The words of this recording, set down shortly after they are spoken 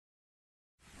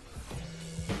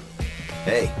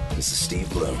Hey, this is Steve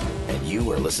Bloom, and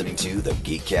you are listening to the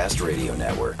GeekCast Radio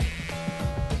Network.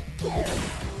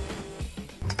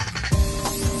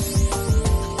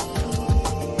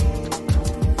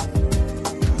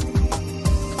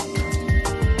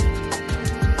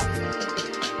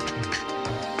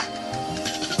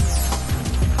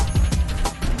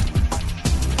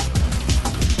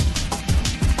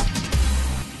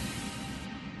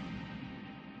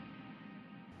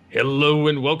 Hello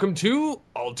and welcome to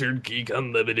Altered Geek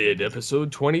Unlimited,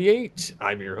 episode 28.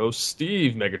 I'm your host,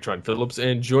 Steve Megatron Phillips,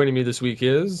 and joining me this week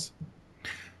is...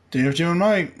 Dave, Joe, and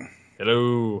Mike.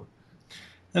 Hello.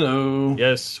 Hello.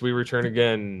 Yes, we return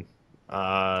again.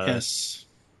 Yes.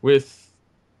 With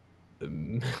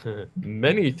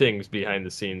many things behind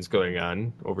the scenes going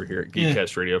on over here at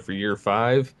GeekCast Radio for year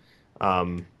 5.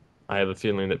 I have a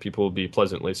feeling that people will be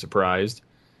pleasantly surprised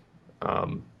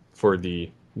for the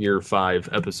year 5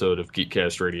 episode of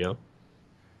GeekCast Radio.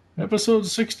 Episode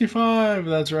 65,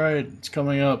 that's right. It's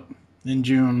coming up in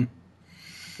June.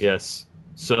 Yes.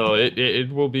 So it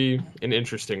will be an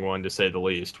interesting one, to say the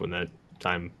least, when that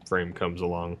time frame comes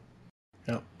along.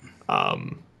 Yep.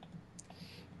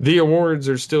 The awards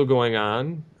are still going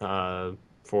on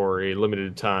for a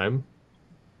limited time.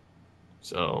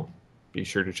 So be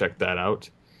sure to check that out.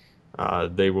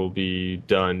 They will be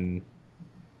done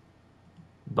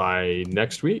by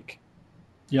next week.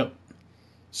 Yep.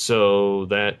 So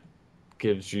that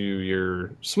gives you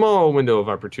your small window of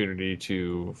opportunity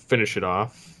to finish it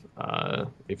off.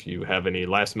 If you have any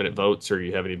last minute votes or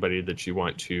you have anybody that you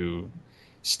want to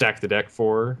stack the deck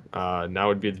for, now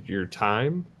would be your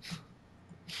time.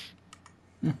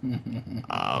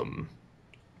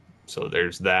 So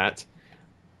there's that.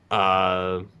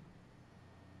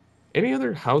 Any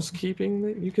other housekeeping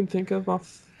that you can think of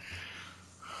off?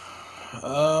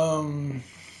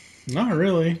 Not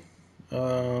really.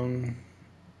 The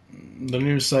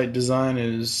new site design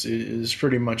is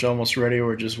pretty much almost ready.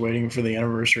 We're just waiting for the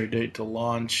anniversary date to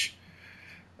launch.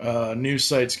 New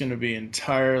site's going to be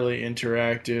entirely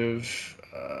interactive.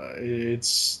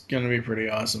 It's going to be pretty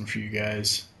awesome for you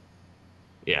guys.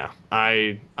 Yeah,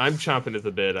 I'm chomping at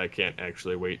the bit. I can't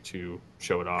actually wait to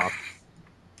show it off.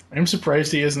 I'm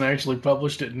surprised he hasn't actually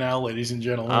published it now, ladies and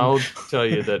gentlemen. I'll tell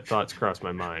you that thoughts crossed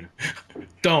my mind.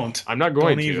 Don't. I'm not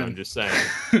going Don't to. even. I'm just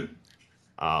saying.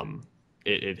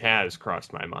 It has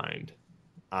crossed my mind. If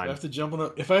I have to jump on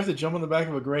the back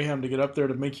of a Greyhound to get up there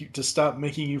to stop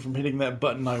making you from hitting that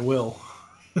button, I will.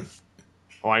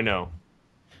 Oh, I know.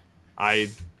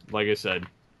 Like I said,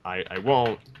 I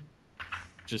won't.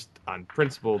 Just on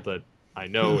principle that I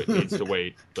know it needs to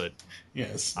wait, but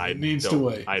yes, it needs to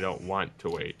wait. I don't want to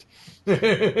wait.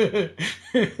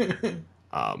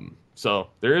 So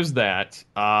there is that.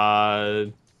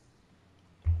 Got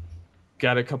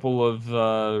a couple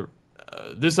of.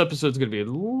 This episode's going to be a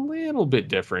little bit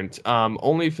different,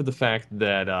 only for the fact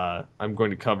that I'm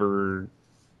going to cover.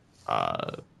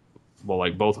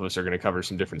 Like both of us are going to cover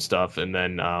some different stuff, and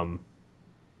then I'm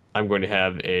going to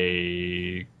have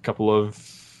a couple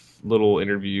of little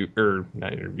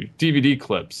DVD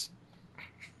clips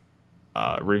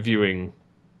reviewing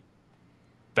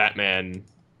Batman,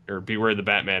 or Beware the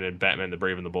Batman and Batman the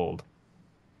Brave and the Bold.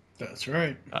 That's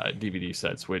right. DVD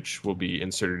sets, which will be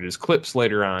inserted as clips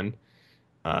later on.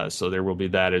 So there will be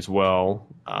that as well.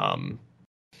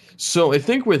 So I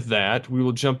think with that, we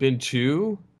will jump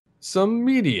into some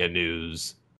media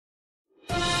news.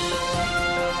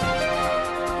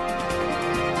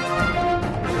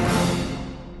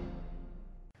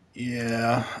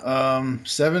 Yeah,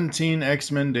 17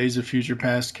 X-Men Days of Future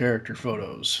Past character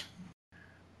photos.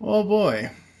 Oh boy.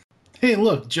 Hey,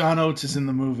 look, John Oates is in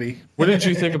the movie. What did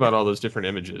you think about all those different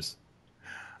images?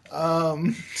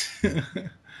 I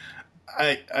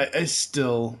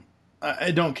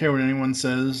don't care what anyone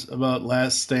says about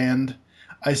Last Stand.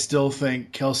 I still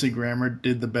think Kelsey Grammer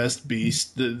did the best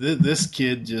Beast. This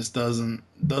kid just doesn't.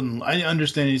 I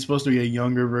understand he's supposed to be a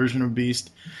younger version of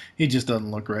Beast. He just doesn't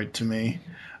look right to me.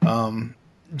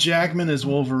 Jackman as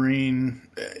Wolverine.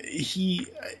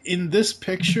 In this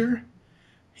picture,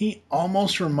 he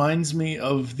almost reminds me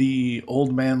of the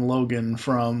Old Man Logan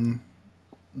from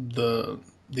the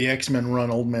X-Men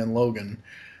run. Old Man Logan.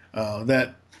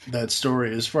 That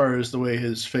story, as far as the way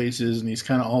his face is, and he's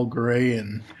kind of all gray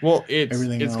and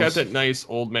everything else. It's got that nice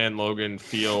Old Man Logan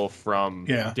feel from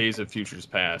Days of Futures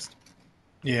Past.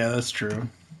 Yeah, that's true.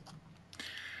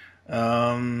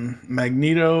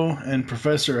 Magneto and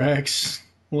Professor X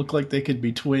look like they could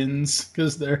be twins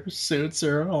because their suits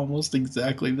are almost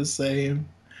exactly the same.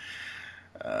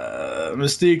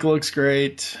 Mystique looks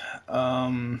great.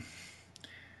 Wow,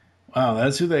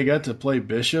 that's who they got to play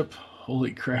Bishop?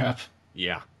 Holy crap.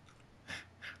 Yeah.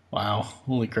 Wow,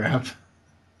 holy crap.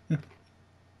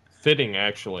 Fitting,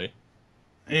 actually.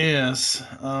 Yes.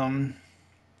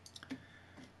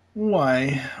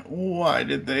 Why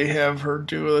did they have her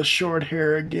do the short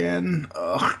hair again?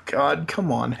 Oh God,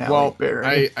 come on, Halle Well,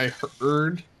 Berry. I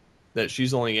heard that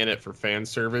she's only in it for fan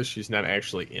service. She's not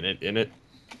actually in it.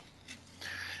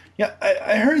 Yeah,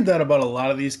 I heard that about a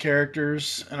lot of these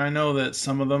characters, and I know that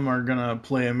some of them are gonna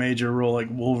play a major role. Like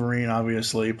Wolverine,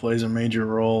 obviously plays a major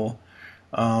role.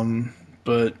 Um,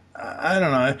 but I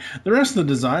don't know. The rest of the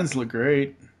designs look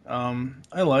great.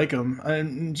 I like them.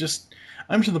 I'm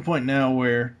to the point now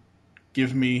where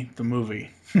give me the movie.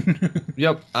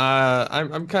 Yep.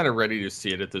 I'm kind of ready to see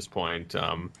it at this point.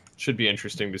 Should be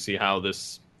interesting to see how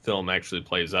this film actually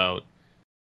plays out.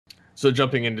 So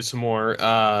jumping into some more,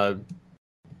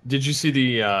 did you see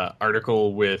the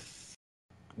article with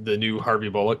the new Harvey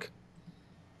Bullock?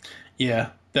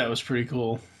 Yeah, that was pretty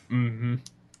cool. Mm-hmm.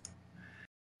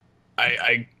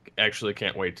 I actually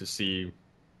can't wait to see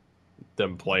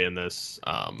them play in this.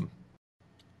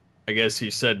 I guess he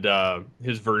said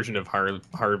his version of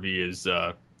Harvey is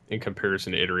in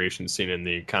comparison to iterations seen in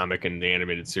the comic and the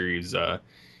animated series.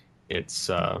 It's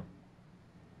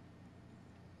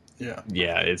Yeah,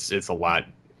 yeah, it's a lot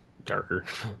darker.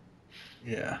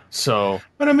 yeah. So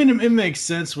But I mean, it makes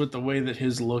sense with the way that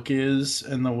his look is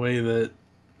and the way that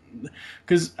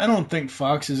because I don't think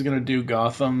Fox is gonna do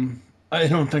Gotham. I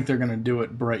don't think they're gonna do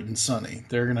it bright and sunny.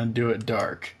 They're gonna do it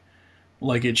dark,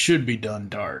 like it should be done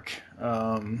dark.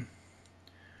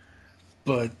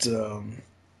 But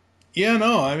yeah,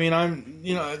 no, I mean,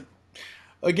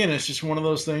 again, it's just one of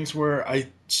those things where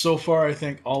so far I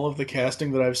think all of the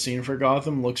casting that I've seen for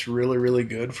Gotham looks really, really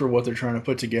good for what they're trying to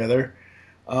put together.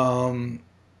 Um,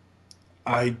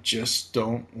 I just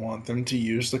don't want them to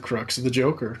use the crux of the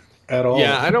Joker at yeah, all.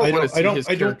 I don't want to see his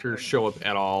I don't. character show up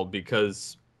at all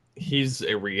because he's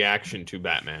a reaction to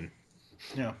Batman.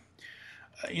 Yeah,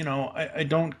 I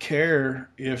don't care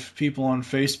if people on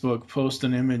Facebook post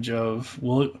an image of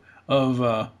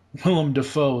Willem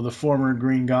Dafoe, the former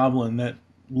Green Goblin, that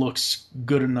looks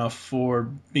good enough for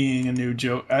being a new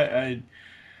joke.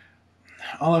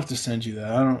 I'll have to send you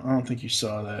that. I don't think you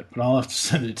saw that, but I'll have to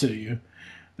send it to you.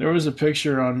 There was a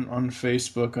picture on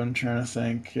Facebook. I'm trying to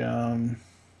think.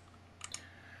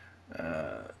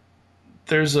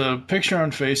 There's a picture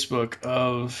on Facebook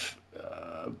of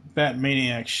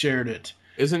Batmaniac shared it.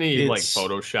 Isn't he like It's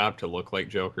photoshopped to look like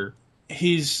Joker?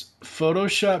 he's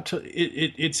photoshopped.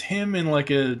 It's him in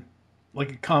like a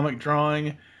comic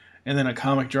drawing, and then a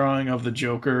comic drawing of the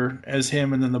Joker as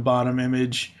him, and then the bottom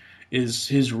image is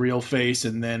his real face,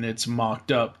 and then it's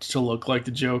mocked up to look like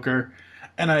the Joker.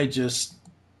 And I just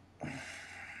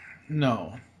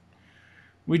no.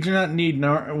 We do not need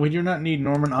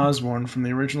Norman Osborn from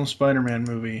the original Spider-Man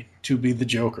movie to be the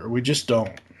Joker. We just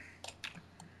don't.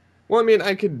 Well, I mean,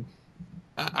 I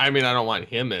don't want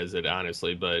him as it,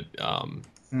 honestly, but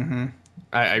Mm-hmm.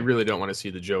 I really don't want to see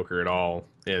the Joker at all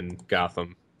in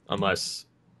Gotham unless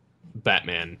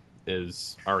Batman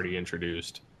is already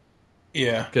introduced.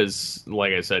 Yeah. Because,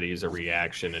 like I said, he's a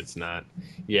reaction. It's not.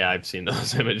 Yeah, I've seen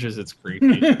those images. It's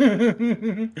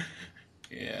creepy.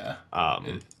 Yeah.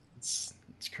 Um, It's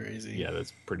crazy. yeah,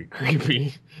 that's pretty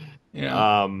creepy.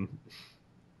 Yeah.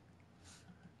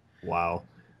 Wow,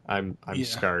 I'm Yeah.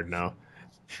 scarred now.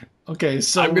 Okay,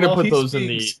 so I'm gonna while put he's those in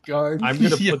being the. scarred, I'm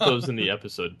gonna yeah. put those in the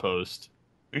episode post.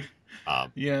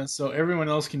 Yeah, so everyone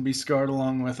else can be scarred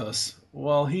along with us.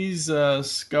 While he's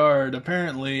scarred,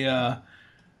 apparently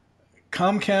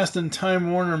Comcast and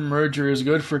Time Warner merger is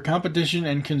good for competition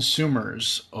and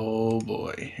consumers. Oh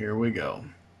boy, here we go.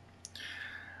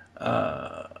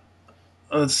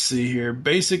 Let's see here.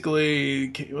 Basically,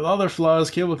 with all their flaws,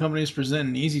 cable companies present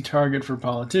an easy target for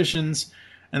politicians,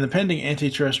 and the pending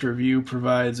antitrust review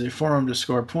provides a forum to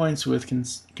score points with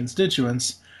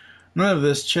constituents. None of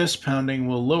this chest pounding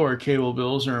will lower cable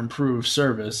bills or improve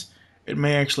service. It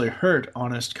may actually hurt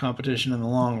honest competition in the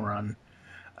long run.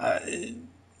 Uh,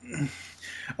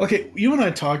 okay, you and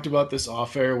I talked about this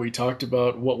off air. We talked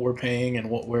about what we're paying and I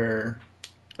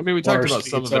mean, we what talked our about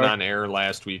some speeds of it are. on air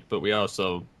last week, but we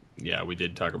also, yeah, we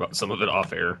did talk about some of it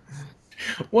off air.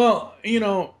 Well,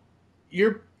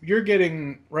 you're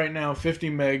getting right now 50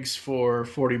 megs for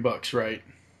 $40, right?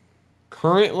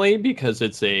 Currently, because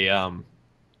it's a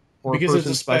Because it's four-person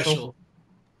a special.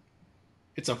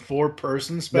 It's a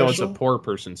 4-person No, it's a special. poor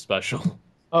person special.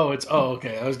 Oh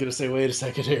okay. I was gonna say, wait a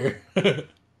second here.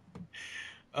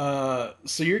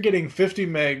 So you're getting 50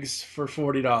 megs for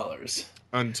 $40.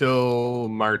 Until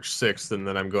March 6th, and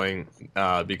then I'm going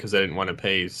because I didn't want to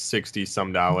pay 60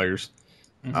 some dollars.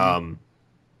 Mm-hmm. Um,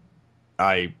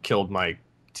 I killed my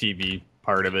TV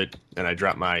part of it, and I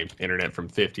dropped my internet from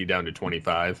 50 down to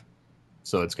 25.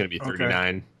 So it's going to be 39.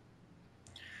 Okay.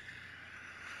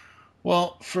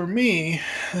 Well, for me,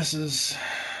 this is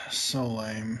so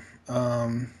lame.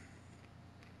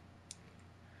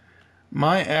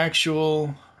 My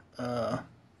actual uh,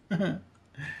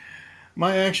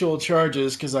 my actual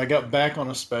charges, because I got back on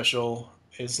a special,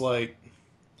 is like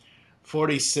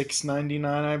 $46.99,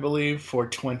 I believe, for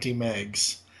 20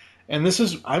 megs. And this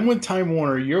is, I'm with Time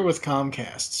Warner, you're with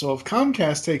Comcast. So if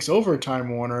Comcast takes over Time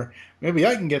Warner, maybe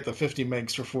I can get the 50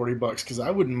 megs for $40 because I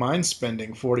wouldn't mind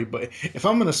spending 40. But if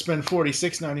I'm going to spend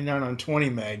 $46.99 on 20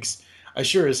 megs, I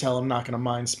sure as hell am not going to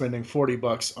mind spending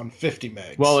 $40 on 50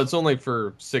 megs. Well, it's only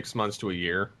for 6 months to a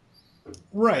year.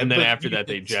 Right. And then but after that,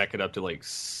 they jack it up to like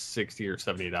 $60 or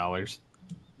 $70.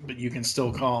 But you can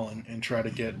still call and try to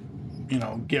get,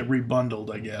 get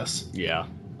rebundled, I guess. Yeah.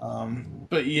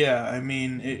 But yeah, I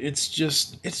mean, it's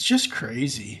just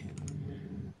crazy.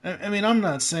 I mean, I'm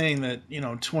not saying that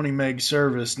 20 meg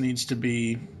service needs to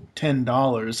be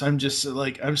 $10. I'm just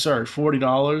like, I'm sorry,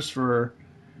 $40 for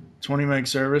 20 meg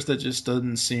service. That just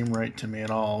doesn't seem right to me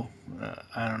at all.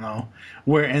 I don't know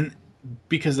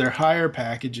because they're higher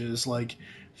packages. Like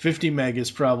 50 meg is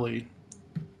probably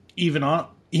even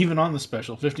on the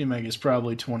special. 50 meg is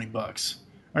probably $20.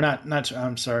 Or not.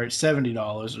 I'm sorry,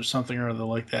 $70 or something or other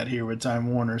like that here with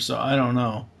Time Warner. So I don't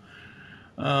know.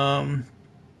 Oh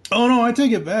no, I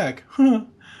take it back. The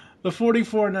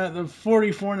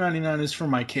 44.99 is for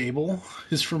my cable.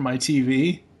 Is for my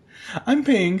TV. I'm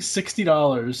paying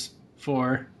 $60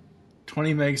 for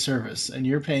 20 meg service, and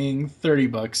you're paying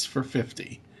 $30 for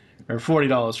 50. Or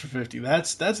 $40 for 50.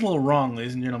 That's a little wrong,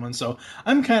 ladies and gentlemen. So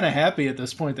I'm kind of happy at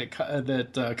this point that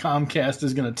Comcast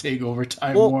is going to take over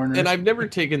Time Warner. And I've never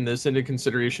taken this into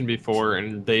consideration before,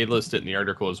 and they list it in the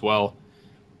article as well.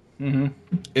 Mm-hmm.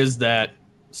 Is that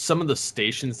some of the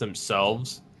stations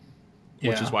themselves,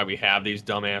 which is why we have these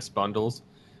dumbass bundles.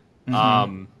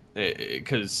 Mm-hmm.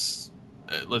 Because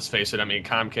let's face it, I mean,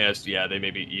 Comcast, yeah, they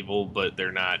may be evil, but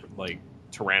they're not like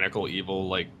tyrannical evil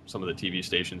like some of the TV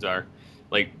stations are.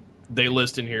 Like, they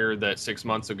list in here that 6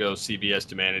 months ago, CBS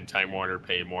demanded Time Warner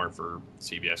pay more for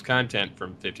CBS content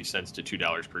from 50 cents to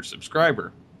 $2 per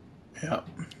subscriber. Yeah.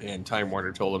 And Time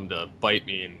Warner told them to bite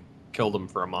me and kill them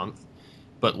for a month,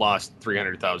 but lost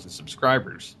 300,000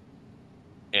 subscribers.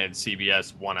 And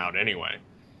CBS won out anyway.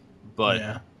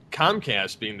 But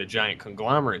Comcast, being the giant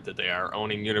conglomerate that they are,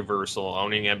 owning Universal,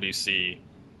 owning NBC,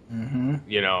 mm-hmm.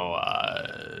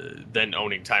 Then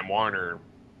owning Time Warner,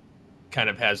 kind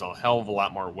of has a hell of a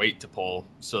lot more weight to pull,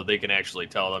 so they can actually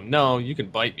tell them, no, you can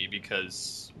bite me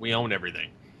because we own everything.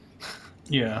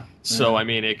 Yeah. So, I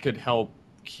mean, it could help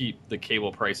keep the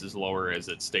cable prices lower, as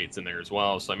it states in there as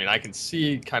well. So, I mean, I can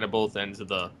see kind of both ends of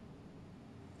the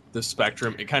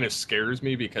spectrum. It kind of scares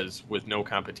me because with no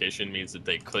competition means that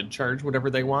they could charge whatever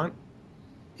they want.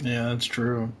 Yeah, that's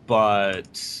true.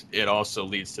 But it also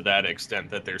leads to that extent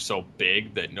that they're so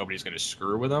big that nobody's going to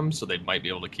screw with them, so they might be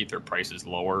able to keep their prices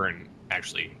lower and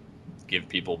actually give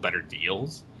people better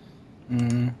deals.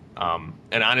 Mm-hmm.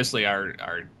 And honestly, our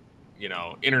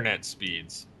internet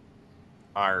speeds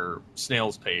are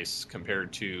snail's pace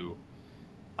compared to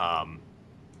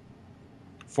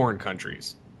foreign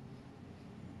countries.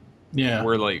 Yeah.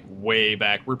 We're like way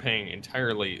back. We're paying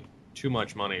entirely too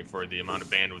much money for the amount of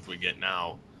bandwidth we get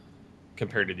now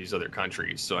compared to these other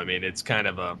countries. So I mean, it's kind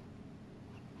of a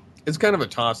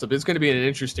toss up. It's going to be an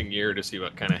interesting year to see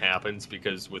what kind of happens,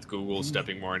 because with Google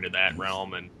stepping more into that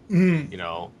realm and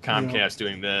Comcast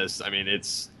doing this, I mean,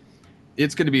 it's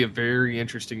going to be a very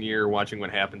interesting year watching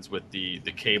what happens with the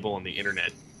cable and the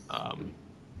internet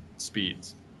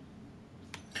speeds.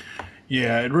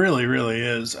 Yeah, it really, really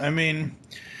is. I mean,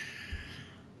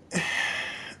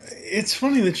 it's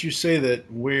funny that you say that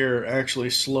we're actually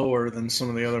slower than some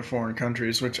of the other foreign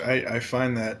countries, which I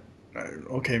find that,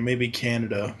 okay, maybe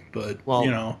Canada, but,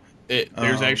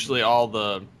 there's actually a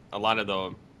lot of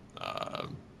the,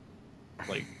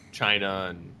 like China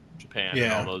and Japan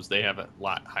and all those, they have a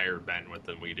lot higher bandwidth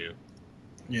than we do.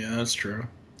 Yeah, that's true.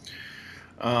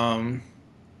 I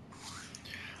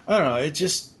don't know, it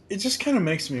just kind of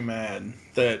makes me mad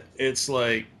that it's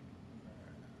like,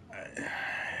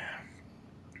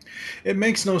 it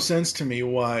makes no sense to me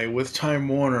why with Time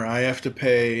Warner I have to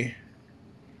pay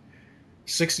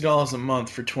 $60 a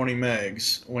month for 20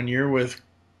 megs when you're with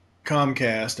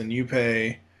Comcast and you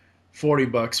pay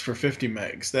 $40 for 50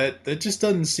 megs. That just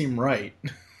doesn't seem right.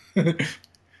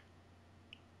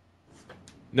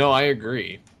 No, I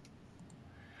agree.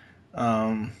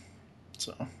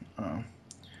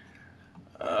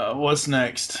 What's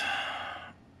next?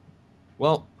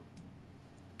 Well,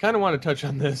 kind of want to touch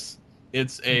on this.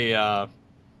 It's a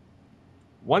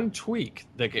one tweak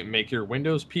that can make your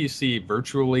Windows PC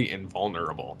virtually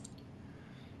invulnerable.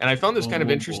 And I found this kind of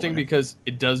Oh interesting boy. because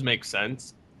it does make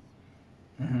sense.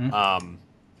 Mm-hmm.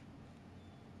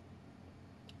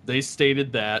 They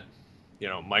stated that,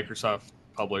 Microsoft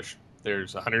published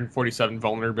there's 147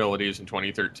 vulnerabilities in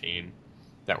 2013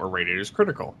 that were rated as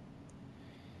critical.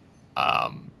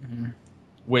 Mm-hmm.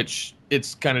 Which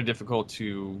it's kind of difficult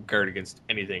to guard against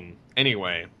anything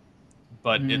anyway.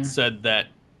 But it Mm-hmm. said that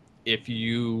if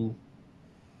you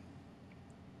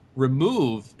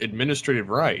remove administrative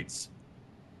rights,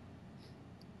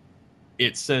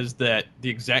 it says that the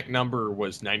exact number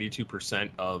was 92%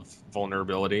 of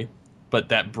vulnerability, but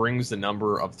that brings the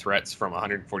number of threats from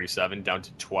 147 down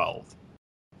to 12,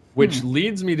 which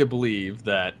leads me to believe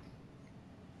that,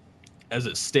 as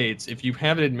it states, if you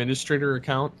have an administrator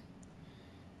account,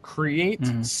 create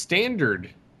Mm-hmm. standard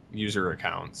user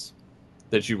accounts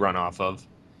that you run off of.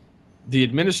 The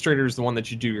administrator is the one that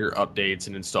you do your updates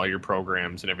and install your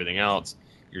programs and everything else.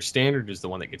 Your standard is the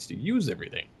one that gets to use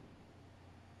everything.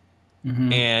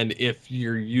 Mm-hmm. And if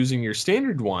you're using your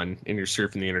standard one and you're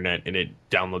surfing the internet and it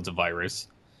downloads a virus,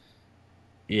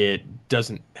 it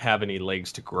doesn't have any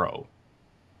legs to grow.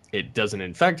 It doesn't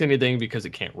infect anything because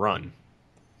it can't run.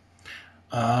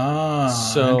 Ah,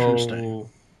 interesting. So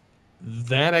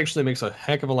that actually makes a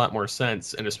heck of a lot more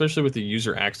sense, and especially with the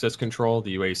user access control,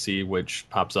 the UAC, which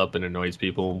pops up and annoys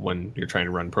people when you're trying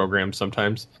to run programs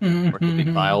sometimes or delete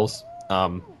Mm-hmm. files.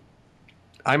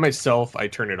 I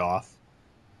turn it off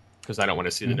because I don't want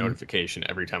to see the Mm-hmm. notification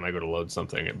every time I go to load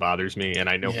something. It bothers me, and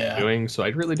I know what I'm Yeah. doing, so I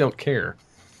really don't care.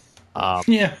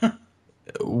 Yeah.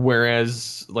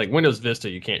 Whereas, like Windows Vista,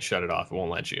 you can't shut it off; it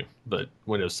won't let you. But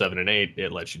Windows 7 and 8,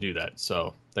 it lets you do that.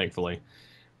 So, thankfully.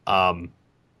 Um,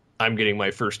 I'm getting my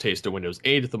first taste of Windows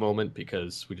 8 at the moment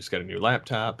because we just got a new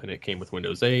laptop and it came with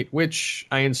Windows 8, which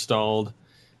I installed.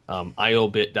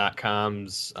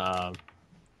 iobit.com's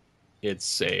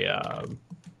it's a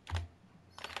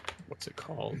what's it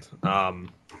called?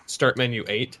 Start menu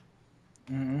 8.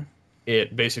 Mm-hmm.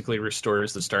 It basically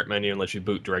restores the start menu and lets you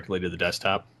boot directly to the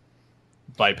desktop,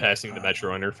 bypassing the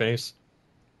Metro interface.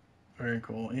 Very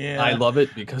cool. I Yeah. love it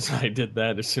because I did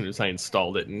that as soon as I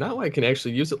installed it, and now I can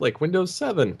actually use it like Windows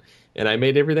 7, and I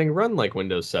made everything run like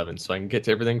Windows 7, so I can get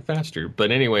to everything faster.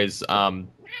 But anyways,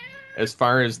 as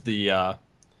far as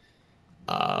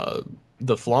uh,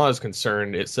 the flaw is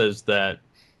concerned, it says that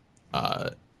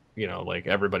uh, like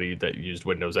everybody that used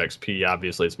Windows XP,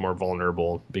 obviously it's more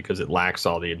vulnerable because it lacks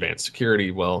all the advanced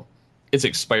security. Well, it's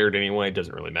expired anyway; it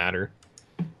doesn't really matter.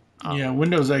 Yeah,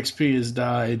 Windows XP has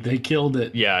died. They killed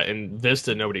it. Yeah, and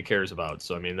Vista nobody cares about,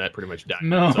 so I mean that pretty much died.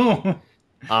 No.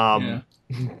 Yeah. Um,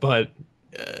 but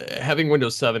having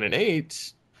Windows 7 and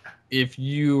 8, if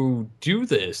you do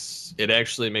this, it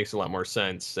actually makes a lot more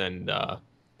sense, and I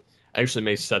actually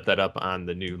may set that up on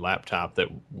the new laptop that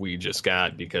we just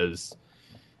got because,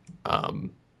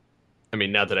 um, I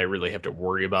mean, not that I really have to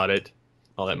worry about it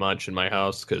all that much in my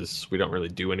house because we don't really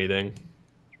do anything,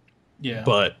 Yeah.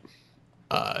 but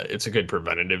it's a good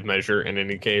preventative measure in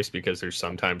any case because there's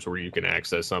some times where you can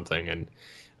access something and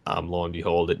lo and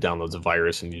behold, it downloads a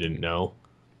virus and you didn't know.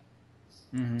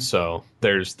 Mm-hmm. So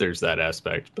there's that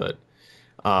aspect, but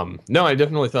no, I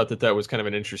definitely thought that was kind of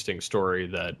an interesting story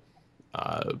that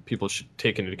people should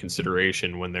take into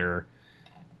consideration when they're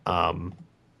um,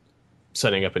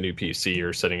 setting up a new PC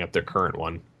or setting up their current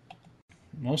one.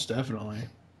 Most definitely.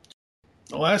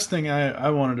 The last thing I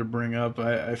wanted to bring up,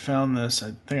 I found this.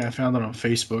 I think I found it on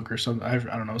Facebook or something. I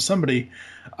don't know. Somebody,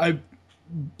 I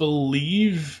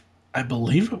believe, I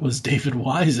believe it was David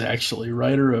Wise, actually,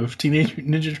 writer of Teenage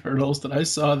Mutant Ninja Turtles, that I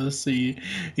saw this. He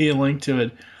linked to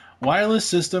it. Wireless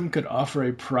system could offer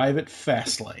a private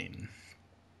fast lane.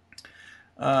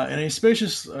 In a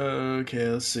spacious, okay,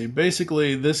 let's see.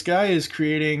 Basically, this guy is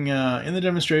creating, in the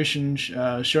demonstration,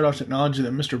 showed off technology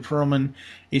that Mr. Perlman,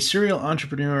 a serial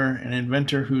entrepreneur and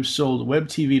inventor who sold web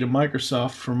TV to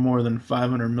Microsoft for more than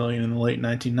 $500 million in the late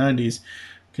 1990s,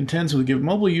 contends will give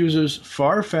mobile users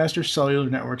far faster cellular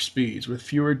network speeds with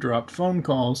fewer dropped phone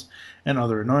calls and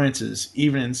other annoyances,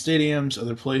 even in stadiums,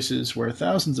 other places where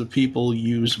thousands of people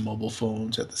use mobile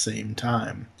phones at the same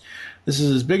time. This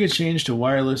is as big a change to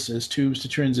wireless as tubes to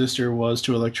transistor was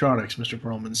to electronics, Mr.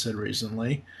 Perlman said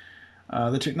recently.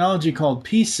 The technology called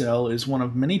P-Cell is one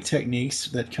of many techniques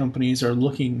that companies are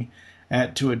looking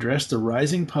at to address the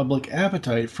rising public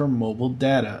appetite for mobile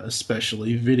data,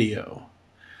 especially video.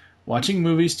 Watching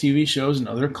movies, TV shows, and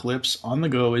other clips on the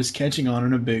go is catching on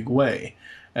in a big way,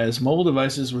 as mobile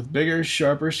devices with bigger,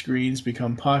 sharper screens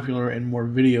become popular and more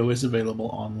video is available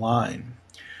online.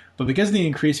 But because of the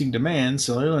increasing demand,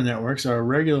 cellular networks are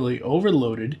regularly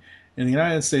overloaded. In the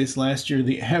United States last year,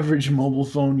 the average mobile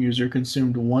phone user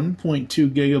consumed 1.2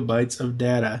 gigabytes of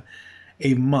data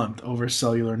a month over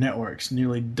cellular networks,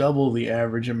 nearly double the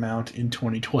average amount in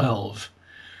 2012.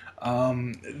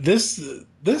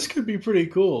 This could be pretty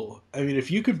cool. I mean,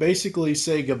 if you could basically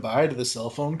say goodbye to the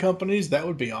cell phone companies, that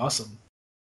would be awesome.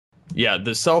 Yeah,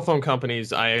 the cell phone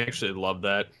companies, I actually love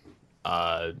that.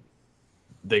 Uh,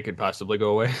 they could possibly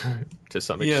go away to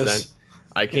some extent. Yes.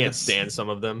 I can't Yes. stand some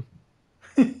of them.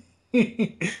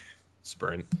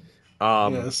 Sprint.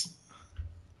 Um, Yes.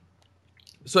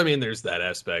 so I mean, there's that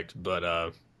aspect, but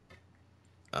uh,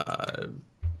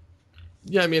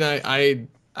 yeah, I mean,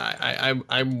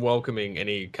 I'm welcoming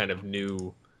any kind of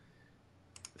new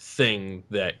thing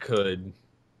that could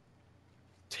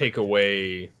take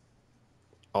away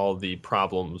all the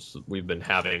problems we've been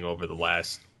having over the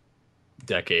last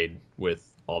decade with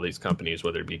all these companies,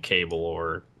 whether it be cable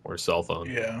or cell phone.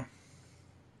 Yeah.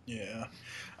 Yeah.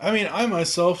 I mean, I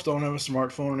myself don't have a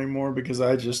smartphone anymore because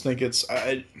I just think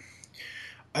I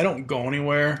don't go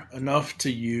anywhere enough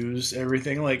to use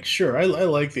everything. Like, sure, I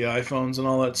like the iPhones and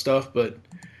all that stuff, but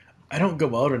I don't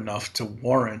go out enough to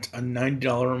warrant a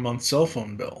 $90 a month cell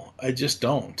phone bill. I just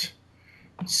don't.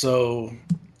 So,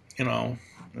 you know,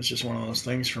 it's just one of those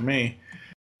things for me.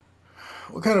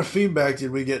 What kind of feedback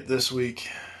did we get this week?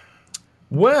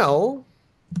 Well,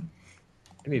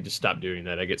 I need to stop doing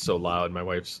that. I get so loud. My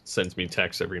wife sends me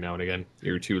texts every now and again.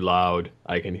 You're too loud.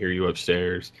 I can hear you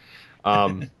upstairs.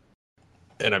 Um,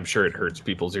 and I'm sure it hurts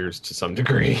people's ears to some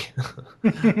degree.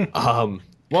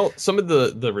 Well, some of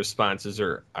the responses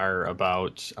are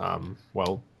about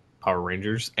well, Power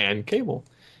Rangers and cable.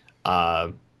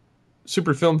 Uh,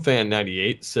 Super Film Fan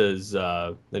 98 says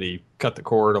that he cut the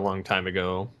cord a long time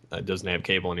ago. Doesn't have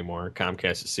cable anymore.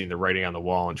 Comcast has seen the writing on the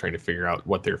wall and trying to figure out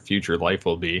what their future life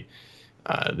will be.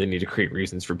 They need to create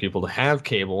reasons for people to have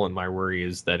cable, and my worry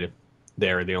is that if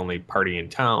they're the only party in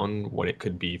town, what it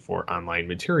could be for online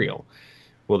material.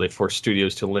 Will they force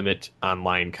studios to limit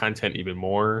online content even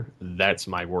more? That's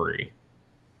my worry.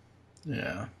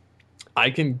 Yeah.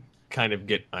 I can kind of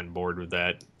get on board with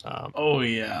that. Oh,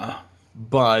 yeah.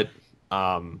 But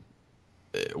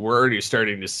we're already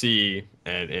starting to see,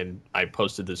 and I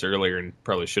posted this earlier and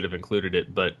probably should have included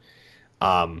it, but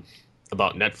about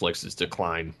Netflix's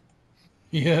decline.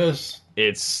 Yes.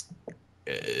 It's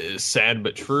sad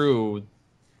but true.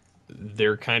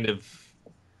 They're kind of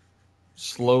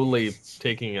slowly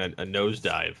taking a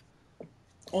nosedive.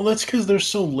 Well, that's because they're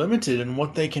so limited in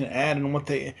what they can add and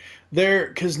they're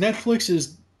because Netflix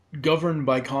is governed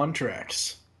by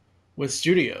contracts with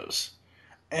studios,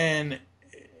 and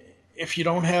if you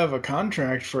don't have a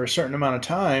contract for a certain amount of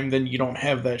time, then you don't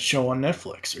have that show on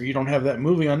Netflix or you don't have that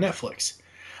movie on Netflix.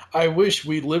 I wish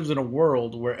we lived in a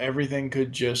world where everything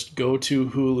could just go to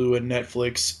Hulu and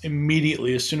Netflix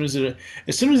immediately as soon as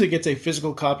it gets a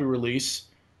physical copy release,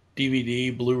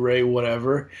 DVD, Blu-ray,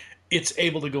 whatever, it's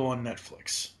able to go on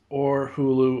Netflix or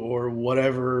Hulu or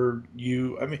whatever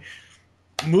I mean,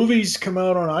 movies come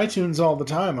out on iTunes all the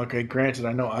time. Okay, granted,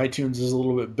 I know iTunes is a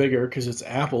little bit bigger because it's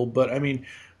Apple, but I mean,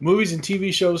 movies and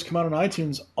TV shows come out on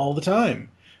iTunes all the time.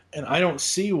 And I don't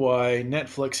see why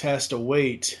Netflix has to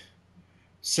wait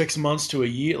 6 months to a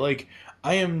year. Like,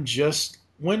 I am just.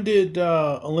 When did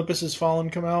Olympus Has Fallen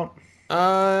come out?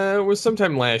 It was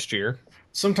sometime last year.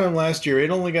 Sometime last year. It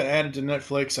only got added to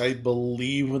Netflix, I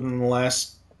believe, within the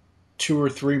last 2 or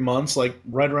 3 months. Like,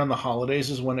 right around the holidays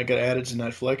is when it got added to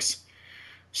Netflix.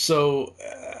 So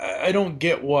I don't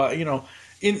get why,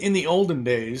 in the olden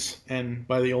days, and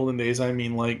by the olden days I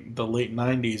mean like the late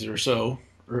 90s or so,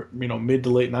 or mid to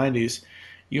late 90s,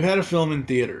 you had a film in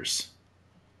theaters.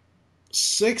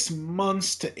 6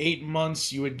 months to 8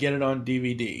 months you would get it on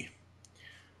DVD.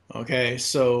 Okay,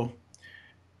 so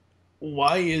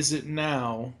why is it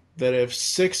now that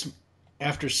if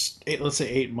after let's say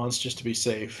 8 months just to be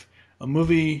safe, a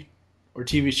movie or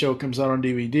TV show comes out on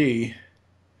DVD,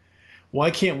 why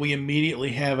can't we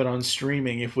immediately have it on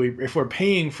streaming if we're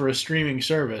paying for a streaming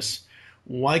service?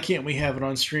 Why can't we have it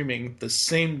on streaming the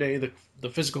same day the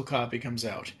physical copy comes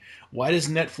out? Why does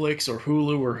Netflix or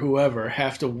Hulu or whoever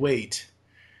have to wait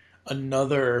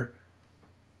another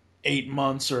 8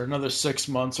 months or another 6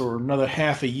 months or another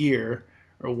half a year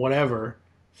or whatever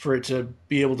for it to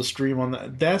be able to stream on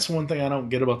that? That's one thing I don't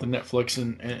get about the Netflix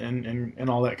and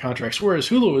all that contracts. Whereas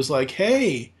Hulu is like,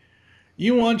 hey,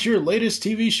 you want your latest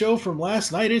TV show from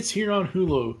last night? It's here on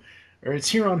Hulu, or it's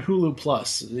here on Hulu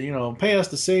Plus. Pay us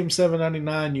the same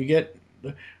 $7.99 you get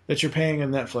that you're paying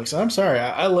on Netflix. I'm sorry,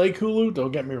 I like Hulu.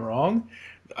 Don't get me wrong.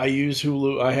 I use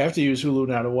Hulu. I have to use Hulu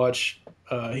now to watch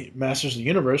Masters of the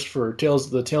Universe for the Tales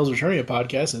of Eternia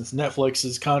podcast, since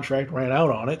Netflix's contract ran out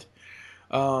on it.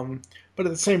 But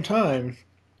at the same time,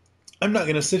 I'm not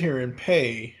going to sit here and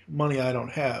pay money I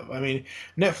don't have. I mean,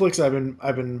 Netflix.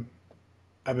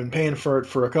 I've been paying for it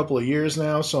for a couple of years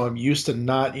now, so I'm used to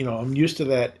not. I'm used to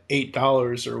that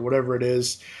 $8 or whatever it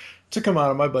is to come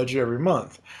out of my budget every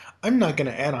month. I'm not going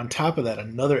to add on top of that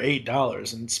another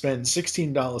 $8 and spend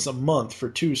 $16 a month for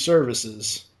two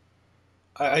services.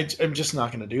 I'm just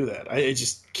not going to do that. I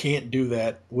just can't do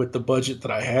that with the budget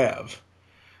that I have.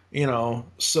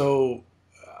 So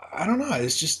I don't know.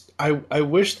 It's just I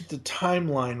wish that the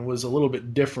timeline was a little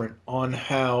bit different on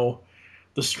how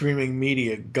the streaming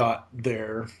media got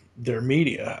their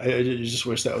media. I just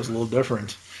wish that was a little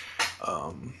different.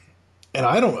 And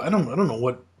I don't know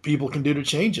what people can do to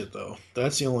change it though.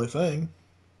 That's the only thing.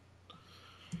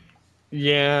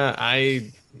 Yeah,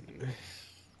 I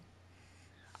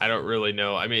don't really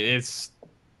know. I mean, it's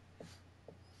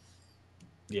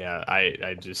yeah,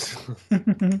 I just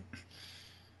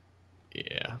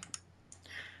yeah.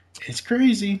 It's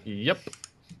crazy. Yep.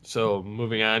 So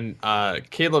moving on,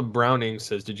 Caleb Browning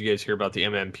says, "Did you guys hear about the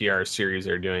MMPR series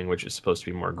they're doing, which is supposed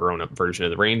to be a more grown-up version of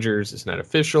the Rangers? It's not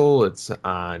official. It's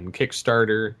on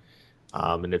Kickstarter,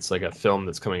 and it's like a film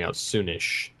that's coming out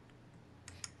soonish."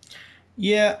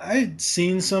 Yeah, I'd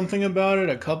seen something about it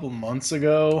a couple months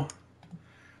ago,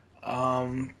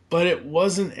 but it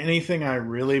wasn't anything I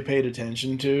really paid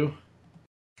attention to.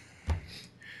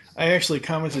 I actually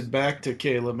commented back to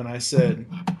Caleb and I said,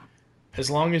 as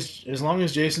long as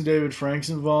Jason David Frank's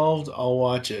involved, I'll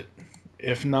watch it.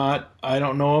 If not, I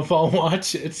don't know if I'll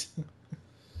watch it.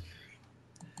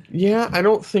 Yeah, I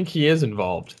don't think he is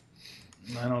involved.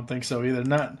 I don't think so either.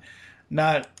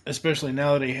 Not especially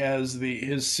now that he has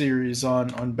his series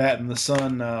on Bat in the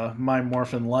Sun, My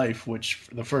Morphin Life, which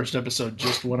the first episode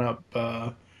just went up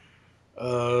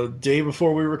day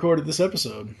before we recorded this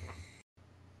episode.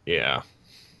 Yeah,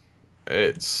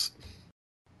 it's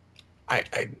I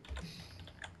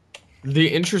the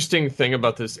interesting thing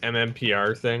about this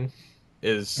MMPR thing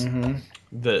is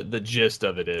the gist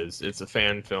of it is it's a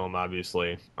fan film,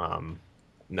 obviously,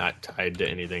 not tied to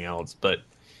anything else, but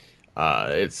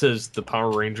it says the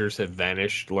Power Rangers have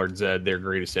vanished. Lord Zed, their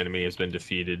greatest enemy, has been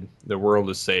defeated. The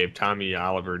world is saved. Tommy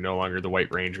Oliver, no longer the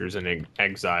White Rangers, in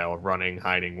exile, running,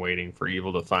 hiding, waiting for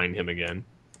evil to find him again.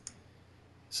 It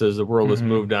says the world has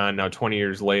moved on. Now, 20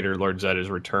 years later, Lord Zed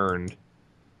has returned.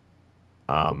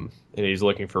 And he's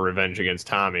looking for revenge against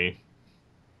Tommy.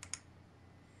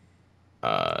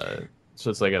 So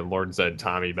it's like a Lord Zed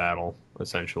Tommy battle,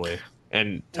 essentially.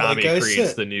 And Tommy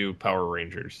creates the new Power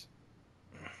Rangers.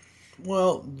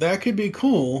 Well, that could be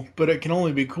cool, but it can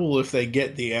only be cool if they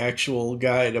get the actual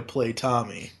guy to play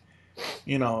Tommy.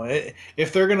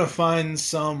 If they're going to find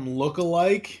some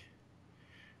look-alike,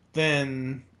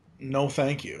 then no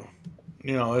thank you.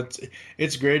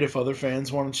 It's great if other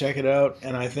fans want to check it out,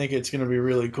 and I think it's going to be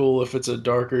really cool if it's a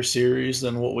darker series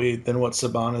than what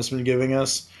Saban been giving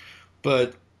us.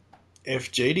 But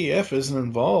if JDF isn't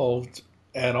involved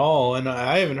at all, and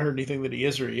I haven't heard anything that he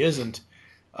is or he isn't,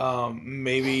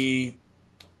 maybe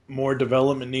more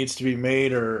development needs to be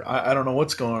made, or I don't know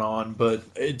what's going on. But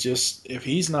if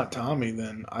he's not Tommy,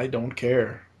 then I don't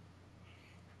care.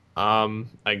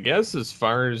 I guess as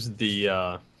far as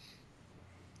the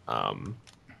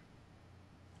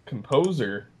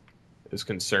composer is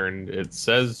concerned, it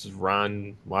says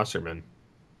Ron Wasserman.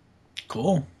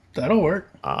 Cool. That'll work.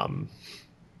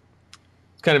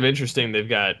 It's kind of interesting. They've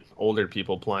got older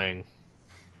people playing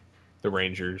the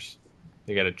Rangers.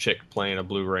 They got a chick playing a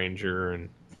Blue Ranger and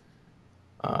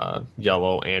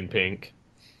yellow and pink.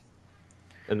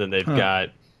 And then they've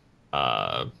got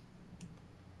a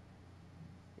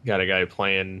guy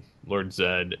playing Lord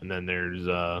Zed, and then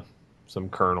there's some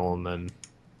Colonel, and then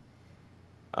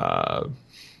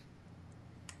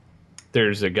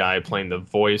there's a guy playing the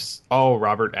voice. Oh,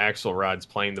 Robert Axelrod's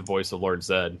playing the voice of Lord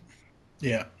Zed.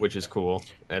 Yeah. Which is cool.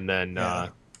 And then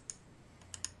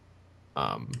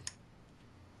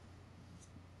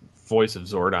voice of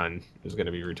Zordon is going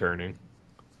to be returning.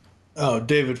 Oh,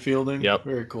 David Fielding? Yep.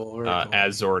 Very cool. Very cool.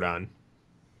 As Zordon.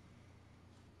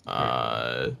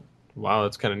 Wow,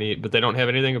 that's kind of neat. But they don't have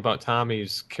anything about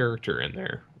Tommy's character in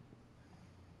there.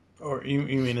 Or you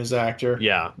mean his actor?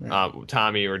 Yeah.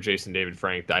 Tommy or Jason David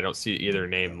Frank. I don't see either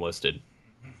name listed.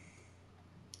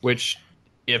 Which,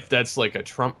 if that's like a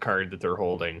trump card that they're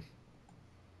holding,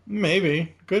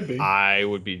 maybe. Could be. I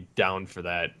would be down for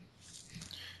that.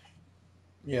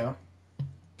 Yeah.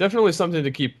 Definitely something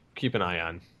to keep an eye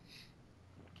on.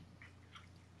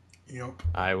 Yep.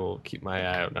 I will keep my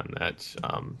eye out on that.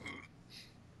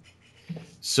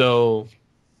 So,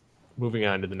 moving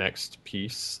on to the next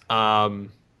piece.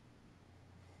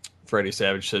 Freddie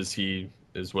Savage says he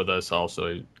is with us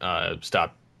also.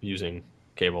 Stopped using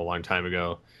cable a long time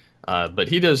ago. But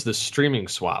he does the streaming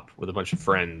swap with a bunch of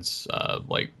friends.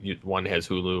 One has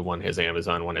Hulu, one has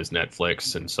Amazon, one has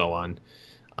Netflix, and so on.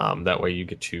 That way you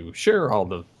get to share all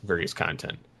the various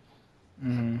content.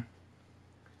 Mm-hmm.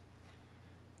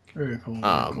 Very cool. Very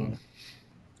Um, cool.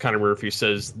 Connor Murphy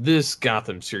says, this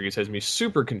Gotham series has me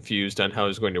super confused on how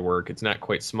it's going to work. It's not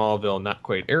quite Smallville, not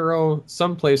quite Arrow,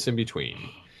 someplace in between,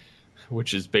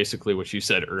 which is basically what you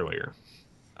said earlier.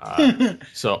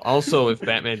 So also, if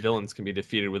Batman villains can be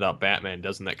defeated without Batman,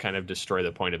 doesn't that kind of destroy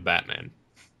the point of Batman?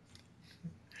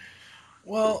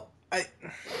 Well,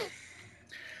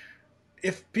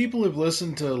 if people have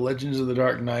listened to Legends of the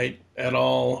Dark Knight at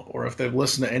all, or if they've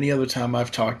listened to any other time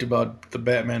I've talked about the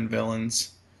Batman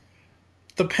villains,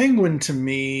 the Penguin to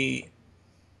me,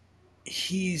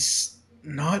 he's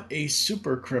not a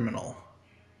super criminal.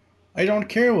 I don't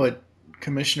care what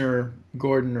Commissioner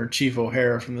Gordon or Chief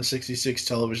O'Hara from the 66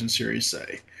 television series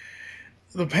say.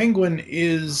 The Penguin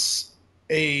is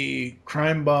a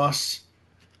crime boss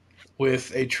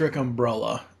with a trick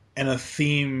umbrella and a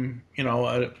theme,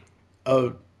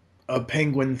 a a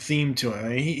penguin theme to him. I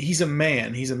mean, he's a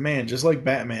man. He's a man, just like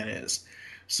Batman is.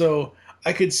 So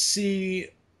I could see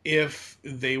if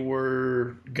they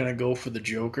were gonna go for the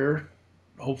Joker.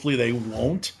 Hopefully they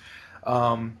won't.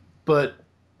 But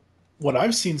what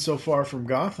I've seen so far from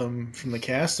Gotham, from the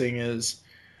casting, is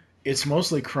it's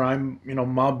mostly crime,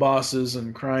 mob bosses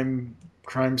and crime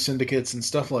syndicates and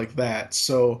stuff like that.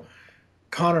 So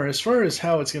Connor, as far as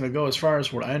how it's going to go, as far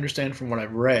as what I understand from what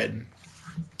I've read,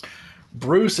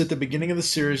 Bruce at the beginning of the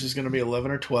series is going to be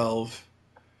 11 or 12.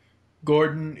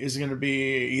 Gordon is going to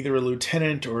be either a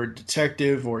lieutenant or a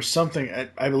detective or something.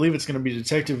 I believe it's going to be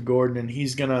Detective Gordon, and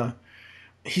he's gonna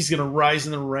rise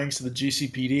in the ranks of the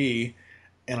GCPD.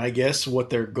 And I guess what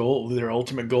their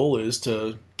ultimate goal is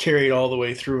to carry it all the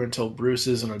way through until Bruce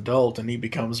is an adult and he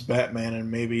becomes Batman, and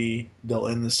maybe they'll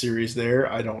end the series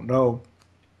there. I don't know.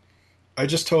 I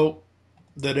just hope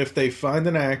that if they find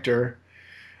an actor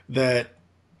that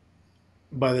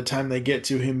by the time they get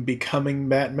to him becoming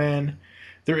Batman,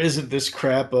 there isn't this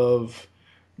crap of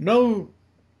no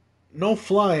no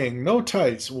flying, no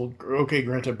tights. Well, okay,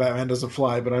 granted, Batman doesn't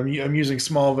fly, but I'm using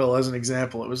Smallville as an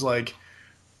example. It was like,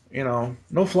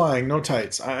 no flying, no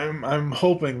tights. I'm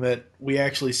hoping that we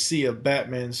actually see a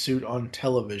Batman suit on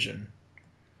television.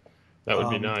 That would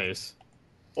be Um, nice.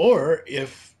 or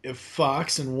if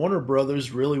Fox and Warner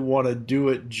Brothers really want to do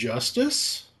it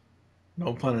justice,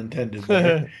 no pun intended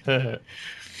there.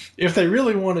 If they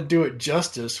really want to do it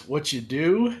justice, what you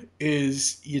do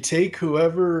is you take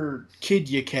whoever kid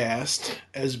you cast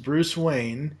as Bruce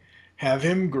Wayne, have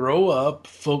him grow up,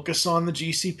 focus on the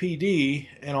GCPD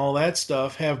and all that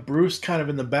stuff, have Bruce kind of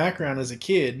in the background as a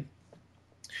kid.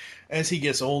 As he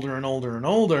gets older and older and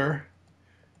older,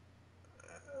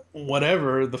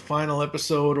 whatever, the final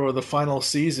episode or the final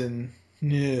season,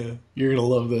 yeah, you're going to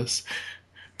love this.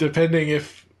 Depending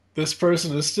if this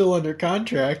person is still under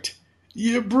contract,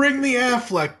 you bring the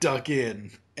Affleck duck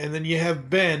in, and then you have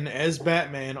Ben as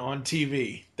Batman on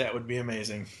TV. That would be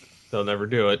amazing. They'll never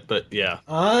do it, but yeah.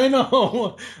 I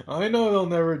know, I know they'll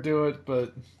never do it,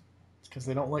 but it's because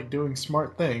they don't like doing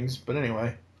smart things. But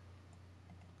anyway,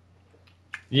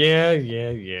 Yeah,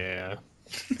 yeah, yeah.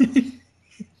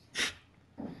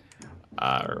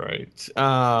 All right.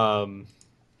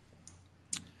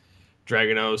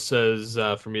 Dragono says,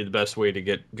 for me, the best way to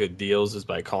get good deals is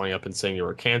by calling up and saying you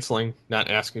were canceling, not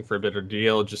asking for a better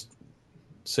deal. Just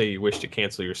say you wish to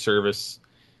cancel your service.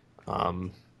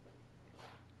 Um,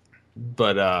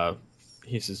 but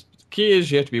he says, key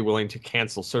is you have to be willing to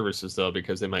cancel services, though,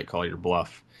 because they might call your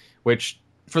bluff, which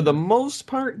for the most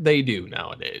part, they do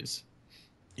nowadays.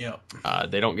 yeah,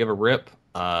 They don't give a rip.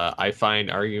 I find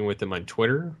arguing with them on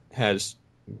Twitter has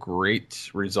great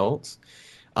results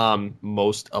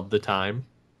most of the time.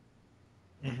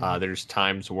 There's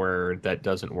times where that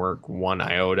doesn't work one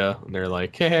iota, and they're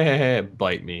like, "Hey,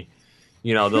 bite me."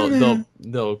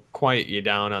 They'll quiet you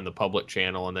down on the public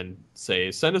channel and then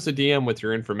say, "Send us a DM with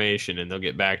your information," and they'll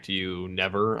get back to you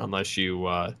never unless you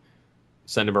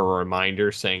send them a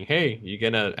reminder saying, "Hey, you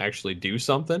gonna actually do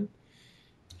something?"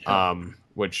 yep.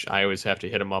 Which I always have to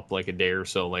hit them up like a day or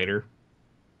so later.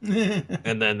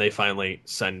 And then they finally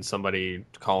send somebody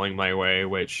calling my way,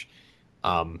 which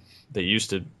they used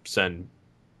to send,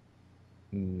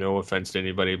 no offense to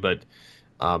anybody, but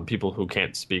people who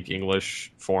can't speak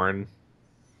English foreign,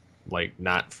 like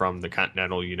not from the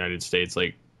continental United States.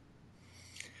 Like,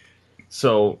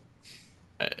 so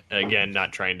again,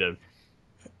 not trying to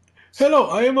Hello,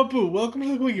 I am Apu. Welcome to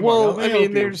the Quickie Mart. How Well, may I I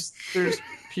help mean, you? there's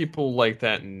people like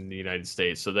that in the United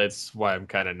States, so that's why I'm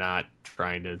kind of not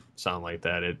trying to sound like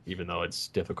that, even though it's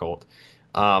difficult.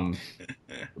 Um,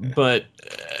 but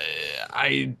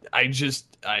I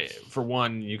for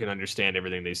one, you can understand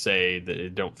everything they say. That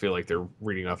it don't feel like they're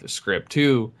reading off a script.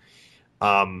 Two,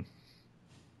 um,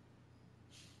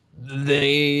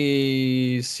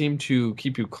 they seem to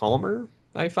keep you calmer,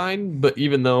 I find, but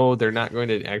even though they're not going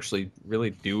to actually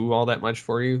really do all that much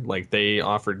for you, like they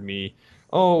offered me,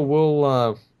 oh,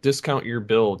 we'll discount your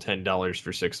bill $10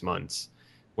 for 6 months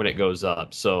when it goes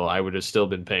up. So I would have still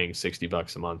been paying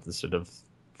 $60 a month instead of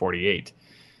 48.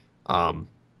 Um,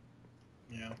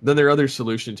 Yeah. then their other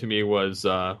solution to me was,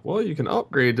 well, you can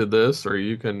upgrade to this, or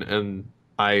you can, and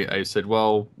I said,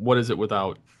 well, what is it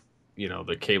without,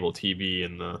 the cable TV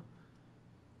and the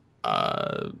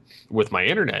uh, with my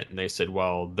internet, and they said,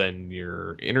 "Well, then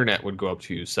your internet would go up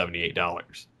to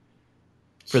 $78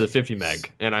 for the 50 Jeez.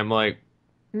 meg." And I'm like,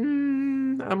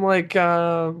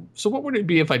 so what would it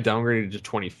be if I downgraded to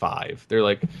 25? They're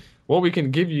like, "Well, we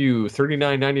can give you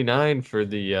 39.99 for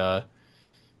the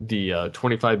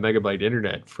 25 megabyte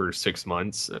internet for 6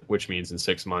 months, which means in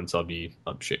 6 months I'll be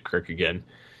up shit creek again."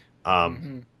 Um,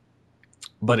 Mm-hmm.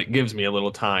 but it gives me a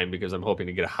little time because I'm hoping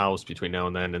to get a house between now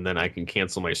and then I can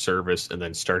cancel my service and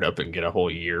then start up and get a whole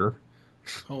year.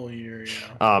 Whole year,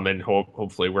 yeah. And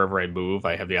hopefully wherever I move,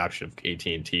 I have the option of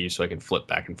AT&T, so I can flip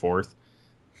back and forth.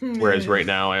 Whereas Yeah. right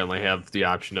now, I only have the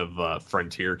option of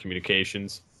Frontier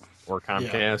Communications or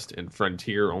Yeah. Comcast, and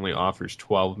Frontier only offers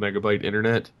 12 megabyte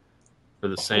internet for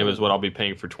the same as Oh, what I'll be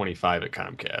paying for 25 at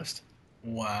Comcast.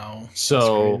 wow. That's So,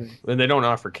 crazy. and they don't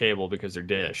offer cable because they're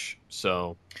Dish.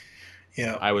 So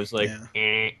Yeah. I was like, Yeah.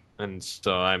 and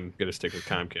so I'm gonna stick with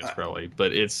Uh, Comcast probably,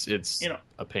 but it's you it's know,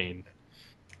 a pain.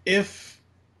 if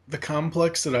the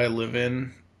complex that I live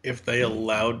in, if they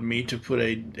allowed me to put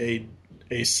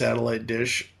a satellite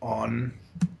dish on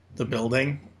the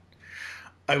building,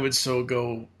 I would so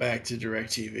go back to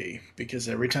DirecTV because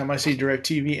every time I see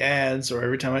DirecTV ads or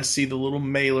every time I see the little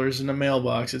mailers in the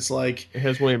mailbox, it's like It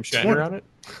has William Shatner 20, on it.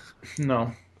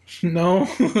 no. No.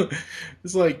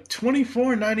 It's like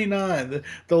 24.99.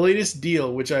 The latest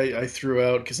deal, which I threw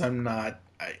out because I'm not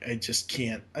I just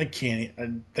can't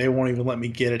they won't even let me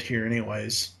get it here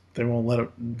anyways. They won't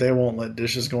let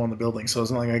dishes go in the building, so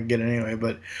it's not like I can get it anyway.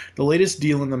 But the latest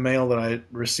deal in the mail that I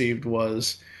received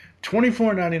was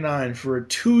 24.99 for a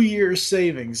 2 year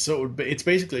savings. So it's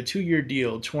basically a 2 year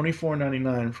deal,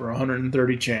 24.99 for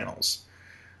 130 channels,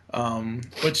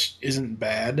 which isn't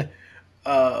bad.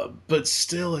 But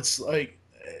still, it's like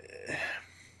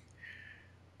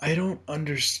I don't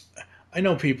understand. I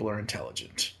know people are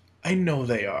intelligent. I know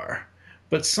they are.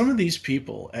 But some of these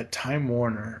people at Time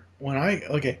Warner,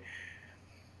 okay,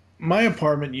 my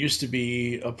apartment used to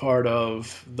be a part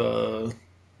of the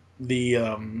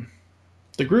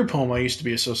the group home I used to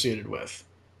be associated with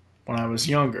when I was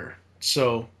younger.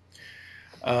 So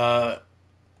uh,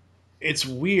 it's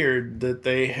weird that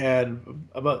they had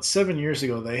about 7 years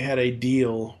ago they had a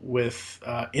deal with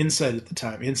Insight at the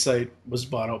time. Insight was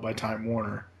bought out by Time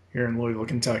Warner here in Louisville,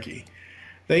 Kentucky.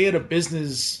 They had a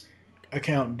business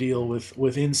account deal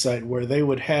with Insight where they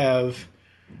would have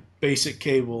basic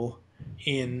cable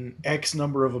in X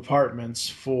number of apartments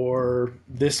for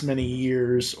this many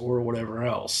years or whatever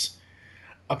else.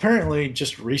 Apparently,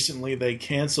 just recently they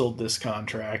canceled this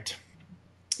contract.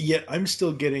 Yet I'm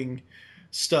still getting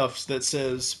stuff that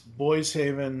says Boys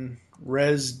Haven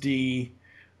Res D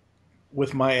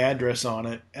with my address on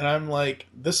it, and I'm like,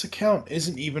 this account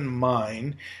isn't even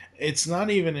mine. It's not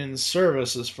even in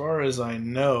service as far as I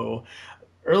know.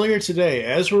 Earlier today,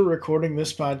 as we're recording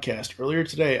this podcast, earlier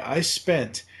today, I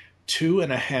spent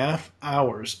 2.5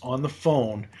 hours on the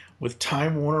phone with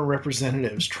Time Warner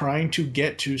representatives trying to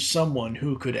get to someone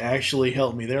who could actually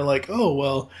help me. They're like, oh,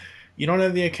 well, you don't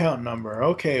have the account number.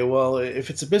 Okay, well, if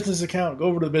it's a business account, go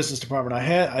over to the business department.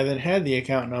 I then had the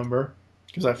account number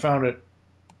because I found it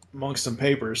amongst some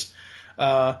papers.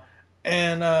 Uh,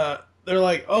 and they're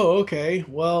like, oh, okay,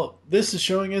 well, this is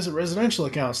showing as a residential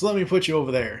account, so let me put you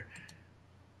over there.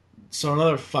 So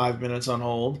another 5 minutes on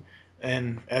hold.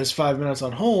 And as 5 minutes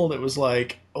on hold, it was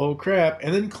like, oh crap.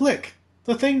 And then click.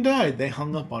 The thing died. They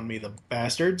hung up on me, the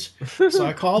bastards. So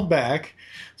I called back.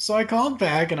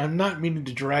 And I'm not meaning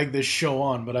to drag this show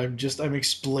on, but I'm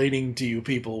explaining to you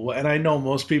people. And I know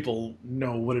most people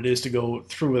know what it is to go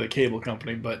through with a cable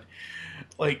company, but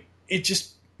like, it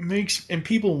just makes, and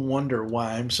people wonder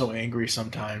why I'm so angry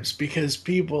sometimes because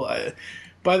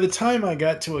by the time I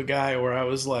got to a guy where I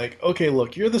was like, okay,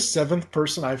 look, you're the seventh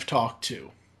person I've talked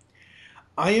to.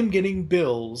 I am getting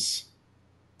bills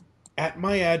at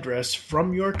my address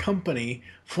from your company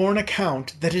for an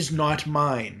account that is not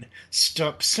mine.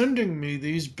 Stop sending me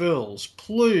these bills,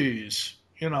 please.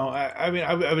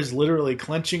 I was literally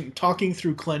talking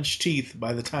through clenched teeth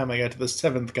by the time I got to the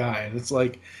seventh guy. And it's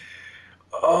like,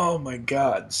 oh my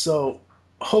God. So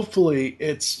hopefully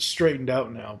it's straightened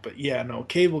out now. But yeah, no,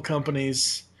 cable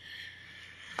companies,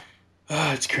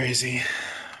 it's crazy.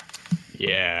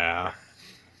 Yeah.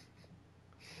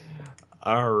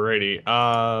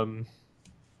 Alrighty.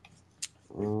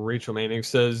 Rachel Manning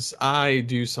says, I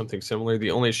do something similar.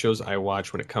 The only shows I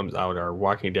watch when it comes out are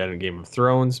Walking Dead and Game of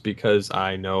Thrones because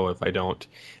I know if I don't,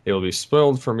 they will be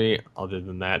spoiled for me. Other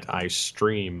than that, I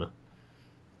stream.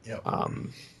 Yep.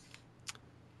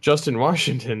 Justin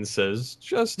Washington says,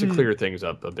 just to clear things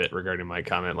up a bit regarding my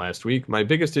comment last week, my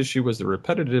biggest issue was the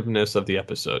repetitiveness of the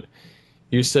episode.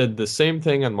 You said the same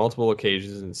thing on multiple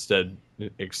occasions, instead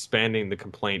expanding the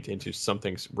complaint into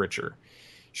something richer.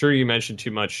 Sure, you mentioned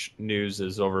too much news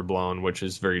is overblown, which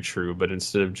is very true, but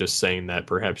instead of just saying that,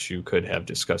 perhaps you could have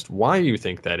discussed why you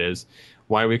think that is,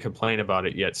 why we complain about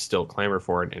it yet still clamor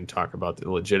for it, and talk about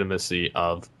the legitimacy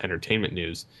of entertainment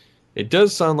news. It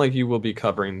does sound like you will be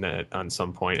covering that on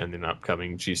some point in an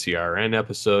upcoming GCRN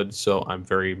episode, so I'm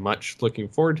very much looking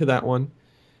forward to that one.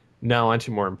 Now on to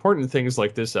more important things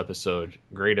like this episode.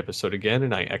 Great episode again,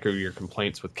 and I echo your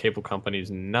complaints with cable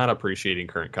companies not appreciating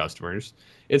current customers.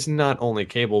 It's not only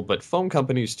cable, but phone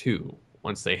companies too.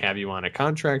 Once they have you on a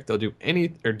contract, they'll do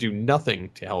do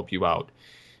nothing to help you out.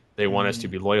 They want us to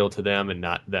be loyal to them and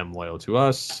not them loyal to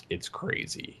us. It's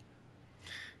crazy.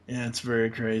 Yeah, it's very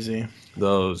crazy.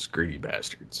 Those greedy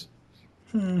bastards.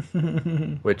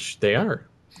 Which they are.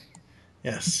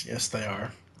 Yes, they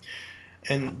are.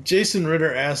 And Jason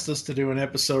Ritter asked us to do an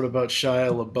episode about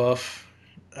Shia LaBeouf.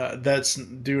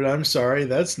 Dude, I'm sorry,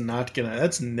 that's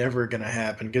never gonna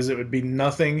happen because it would be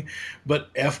nothing but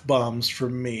F-bombs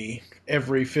from me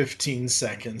every 15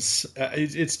 seconds.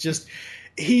 It's just,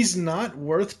 he's not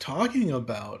worth talking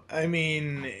about. I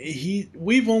mean,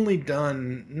 we've only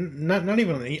done, not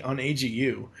even on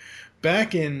AGU,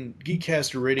 back in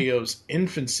GeekCast Radio's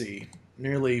infancy,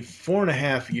 nearly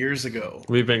 4.5 years ago.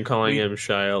 We've been calling him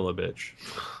Shia LaBitch.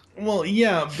 Well,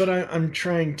 yeah, but I'm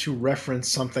trying to reference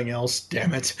something else,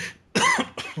 damn it.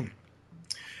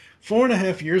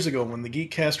 4.5 years ago, when the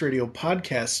GeekCast Radio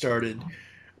podcast started,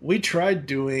 we tried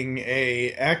doing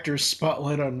a actor's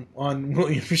spotlight on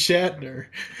William Shatner,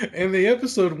 and the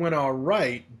episode went all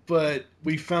right, but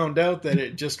we found out that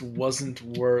it just wasn't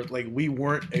we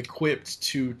weren't equipped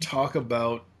to talk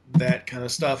about that kind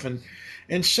of stuff. And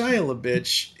Shia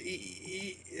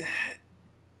LaBeouf,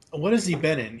 what has he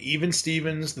been in? Even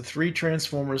Stevens, the 3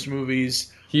 Transformers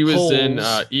movies. He was Holes, in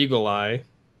Eagle Eye.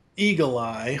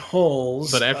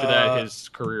 Holes. But after that, his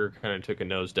career kind of took a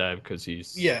nosedive because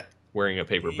he's wearing a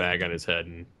paper bag on his head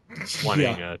and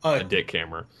wanting a dick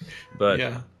camera. But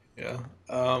yeah.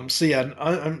 So yeah,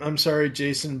 I'm sorry,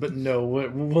 Jason, but no,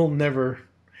 we'll never.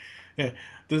 Yeah,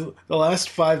 the last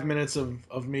 5 minutes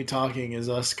of me talking is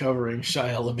us covering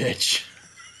Shia LaBeouf.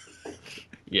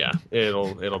 Yeah,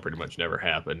 it'll pretty much never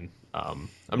happen. I'm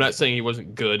not saying he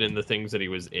wasn't good in the things that he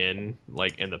was in,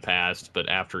 like in the past, but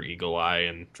after Eagle Eye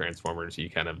and Transformers, he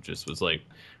kind of just was like,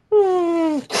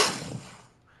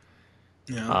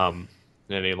 yeah.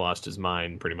 And he lost his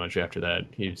mind pretty much after that.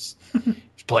 He's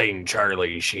playing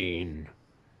Charlie Sheen.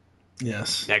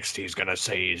 Yes. Next, he's gonna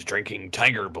say he's drinking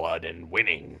tiger blood and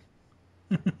winning.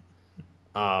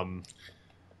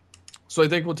 So I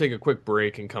think we'll take a quick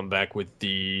break and come back with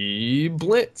the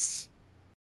Blitz.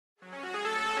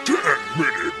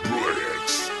 10-minute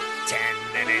Blitz.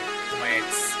 10-minute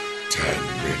Blitz.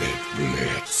 10-minute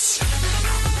Blitz.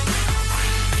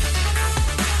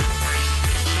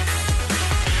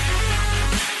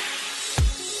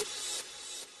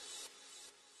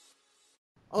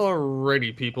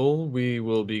 Alrighty, people. We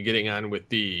will be getting on with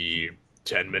the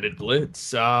 10-minute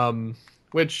Blitz.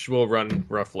 Which will run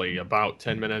roughly about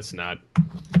 10 minutes, not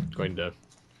going to...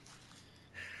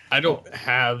 I don't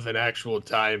have an actual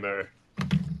timer.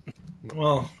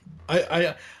 Well,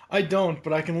 I don't,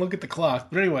 but I can look at the clock.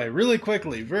 But anyway,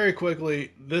 very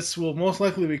quickly, this will most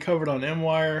likely be covered on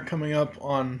M-Wire coming up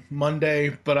on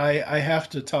Monday, but I have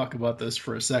to talk about this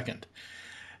for a second.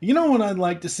 You know what I'd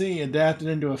like to see adapted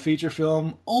into a feature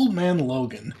film? Old Man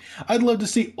Logan. I'd love to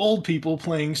see old people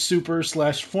playing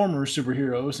super/former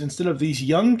superheroes instead of these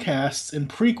young casts and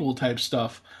prequel type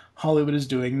stuff Hollywood is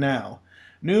doing now.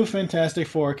 New Fantastic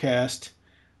Four cast,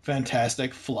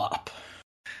 fantastic flop.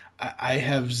 I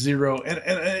have zero,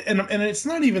 and it's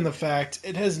not even the fact.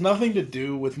 It has nothing to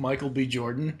do with Michael B.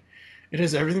 Jordan. It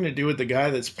has everything to do with the guy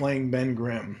that's playing Ben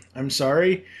Grimm. I'm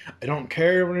sorry. I don't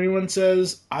care what anyone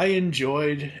says. I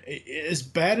enjoyed, as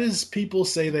bad as people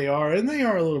say they are, and they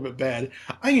are a little bit bad,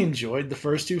 I enjoyed the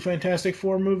first two Fantastic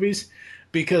Four movies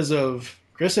because of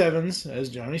Chris Evans as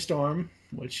Johnny Storm,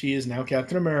 which he is now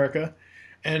Captain America,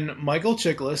 and Michael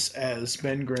Chiklis as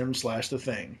Ben Grimm / The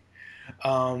Thing.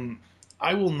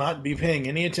 I will not be paying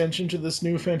any attention to this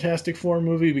new Fantastic Four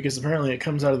movie because apparently it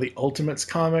comes out of the Ultimates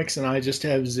comics, and I just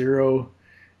have zero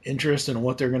interest in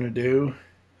what they're going to do.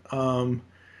 Um,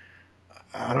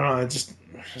 I don't know. It's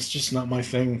just not my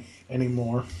thing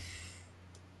anymore.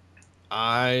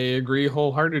 I agree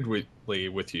wholeheartedly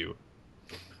with you.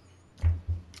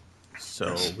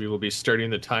 So we will be starting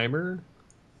the timer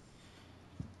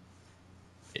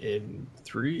in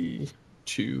 3,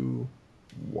 2,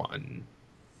 1.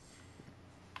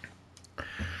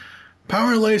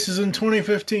 Power Laces in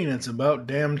 2015. It's about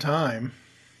damn time.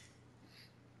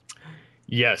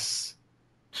 Yes.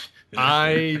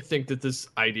 I think that this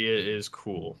idea is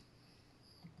cool.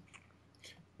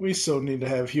 We so need to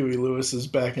have Huey Lewis's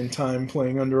Back in Time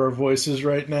playing under our voices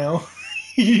right now.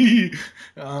 Nike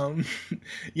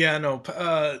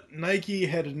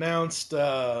had announced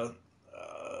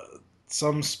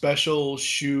some special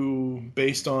shoe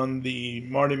based on the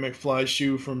Marty McFly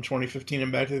shoe from 2015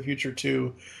 and Back to the Future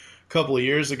 2 a couple of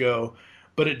years ago,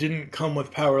 but it didn't come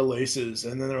with power laces.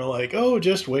 And then they were like, oh,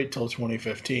 just wait till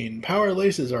 2015. Power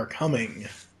laces are coming.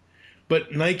 But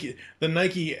the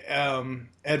Nike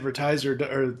advertiser,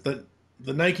 or the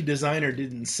Nike designer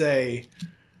didn't say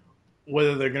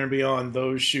whether they're going to be on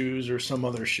those shoes or some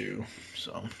other shoe.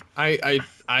 So I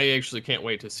actually can't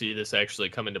wait to see this actually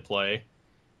come into play.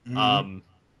 mm-hmm.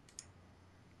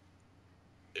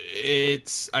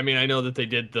 I mean, I know that they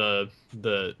did the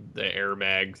Air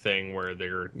Mag thing where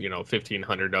there are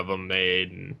 1,500 of them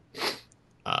made, and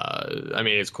I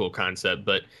mean, it's a cool concept,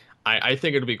 but I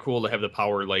think it'd be cool to have the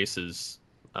power laces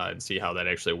and see how that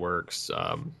actually works.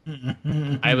 I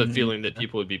have a feeling that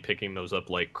people would be picking those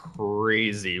up like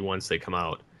crazy once they come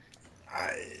out.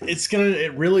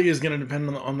 It really is gonna depend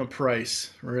on the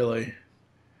price, really.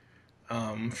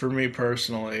 For me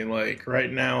personally, like right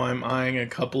now, I'm eyeing a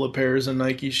couple of pairs of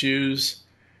Nike shoes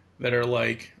that are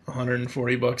like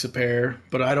 $140 a pair.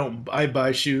 But I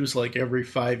buy shoes like every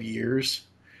 5 years,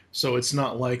 so it's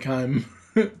not like I'm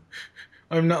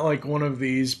I'm not like one of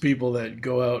these people that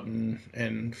go out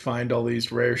and find all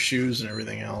these rare shoes and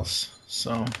everything else.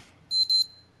 So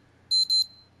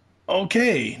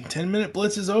okay, 10-minute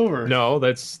blitz is over. No,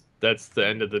 that's the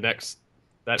end of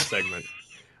that segment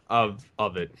of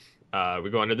it. We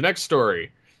go on to the next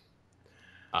story.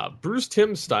 Bruce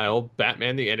Timm style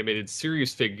Batman the Animated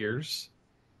Series figures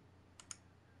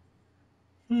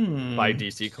by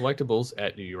DC Collectibles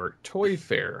at New York Toy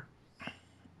Fair.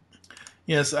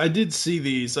 Yes, I did see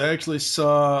these. I actually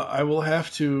saw. I will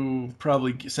have to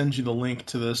probably send you the link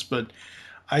to this, but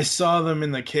I saw them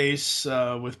in the case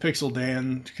with Pixel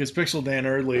Dan, because Pixel Dan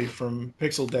Early from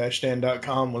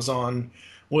pixel-dan.com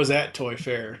was at Toy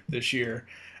Fair this year,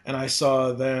 and I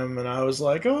saw them and I was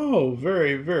like, oh,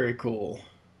 very, very cool.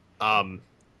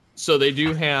 So they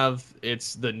do have,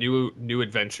 it's the new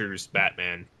Adventures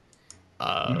Batman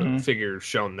figure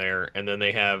shown there, and then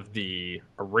they have the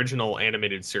original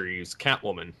animated series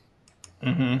Catwoman.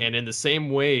 And in the same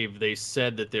wave, they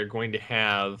said that they're going to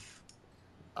have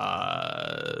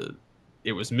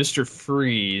it was Mr.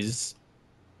 Freeze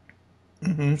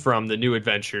from the New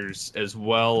Adventures, as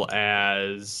well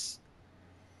as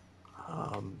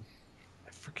I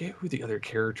forget who the other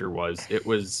character was. It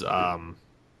was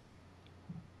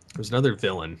another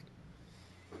villain.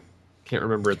 Can't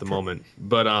remember at the moment,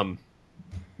 but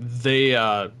they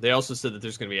also said that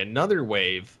there's going to be another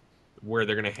wave where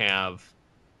they're going to have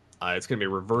it's going to be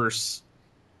reverse.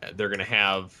 They're going to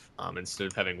have instead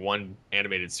of having one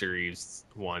animated series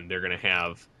they're going to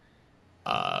have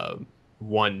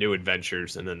one New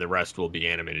Adventures, and then the rest will be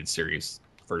animated series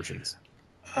versions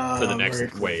for the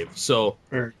next wave. So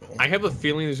Very cool. I have a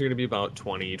feeling there's going to be about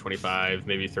 $20, $25,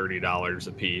 maybe $30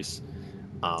 a piece.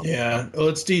 Yeah, well,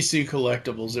 it's DC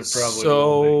Collectibles. It probably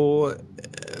will be.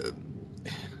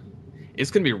 It's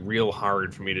going to be real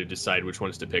hard for me to decide which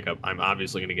ones to pick up. I'm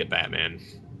obviously going to get Batman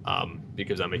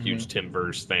because I'm a huge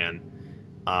Timmverse fan.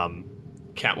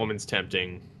 Catwoman's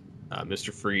tempting.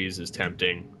 Mr. Freeze is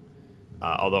tempting,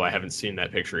 although I haven't seen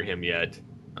that picture of him yet.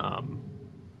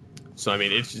 So I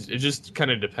mean, it just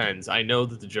kind of depends. I know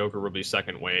that the Joker will be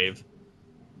second wave.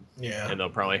 Yeah. And they'll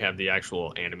probably have the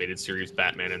actual animated series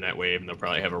Batman in that wave, and they'll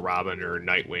probably have a Robin or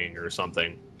Nightwing or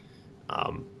something.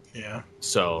 Yeah.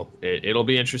 So it'll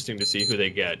be interesting to see who they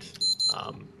get.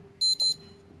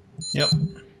 Yep.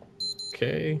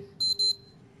 Okay.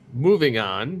 moving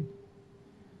on.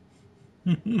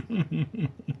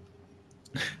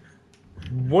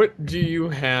 What do you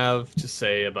have to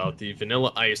say about the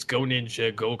Vanilla Ice Go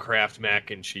Ninja Go Craft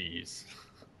mac and cheese?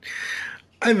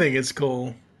 I think it's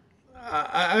cool.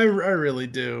 I really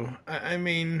do. I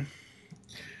mean,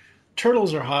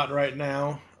 turtles are hot right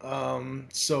now.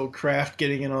 So Kraft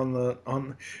getting in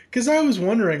on because I was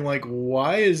wondering like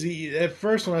why is he at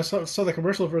first when I saw the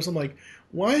commercial at first I'm like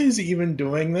why is he even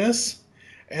doing this?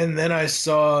 And then I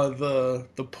saw the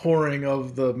pouring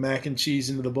of the mac and cheese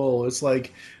into the bowl. It's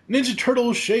like Ninja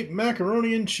Turtle shaped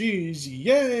macaroni and cheese.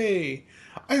 Yay!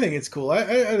 I think it's cool. I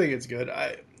think it's good.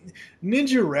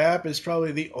 Ninja Rap is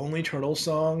probably the only turtle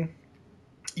song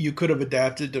you could have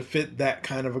adapted to fit that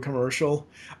kind of a commercial.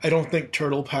 I don't think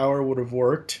Turtle Power would have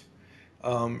worked.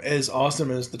 As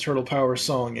awesome as the Turtle Power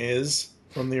song is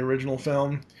from the original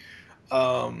film,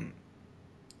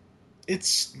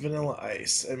 it's Vanilla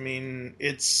Ice. I mean,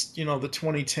 it's the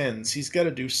 2010s. He's got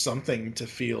to do something to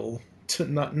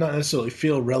not necessarily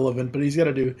feel relevant, but he's got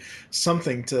to do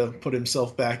something to put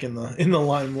himself back in the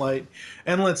limelight.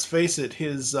 And let's face it,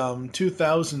 his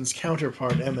 2000s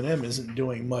counterpart Eminem isn't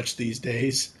doing much these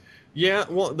days. Yeah,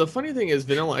 well, the funny thing is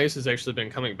Vanilla Ice has actually been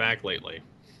coming back lately.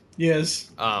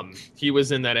 Yes. He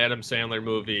was in that Adam Sandler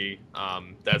movie,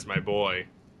 That's My Boy,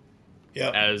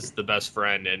 as the best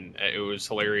friend, and it was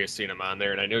hilarious seeing him on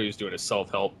there. And I know he was doing a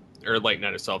self-help, or like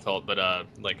not a self-help, but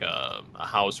like a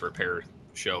house repair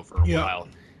show for a while.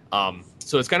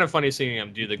 So it's kind of funny seeing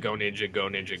him do the Go Ninja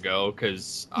Go,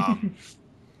 because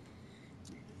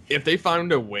if they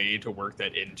found a way to work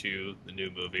that into the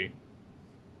new movie,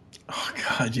 oh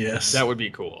god, yes, that would be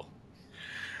cool.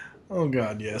 Oh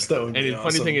god, yes, that would be awesome. And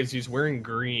the funny thing is, he's wearing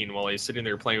green while he's sitting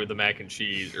there playing with the mac and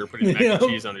cheese, or putting mac and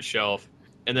cheese on the shelf,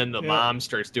 and then the mom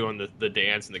starts doing the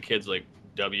dance, and the kid's like,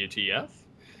 "WTF?"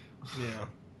 Yeah.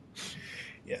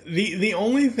 The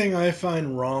only thing I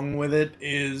find wrong with it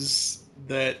is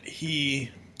that he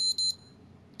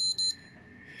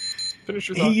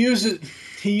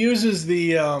uses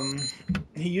the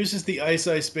Ice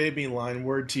Ice Baby line,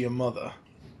 "Word to your mother."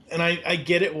 And I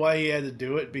get it why he had to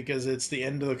do it because it's the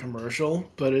end of the commercial,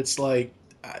 but it's like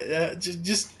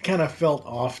just kind of felt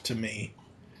off to me.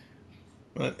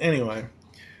 But anyway,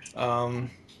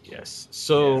 yes.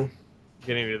 So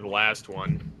getting to the last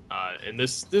one, and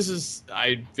this is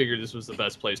I figured this was the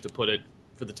best place to put it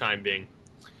for the time being.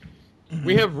 Mm-hmm.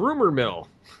 We have Rumor Mill.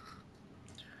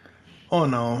 Oh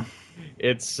no!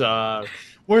 It's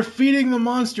we're feeding the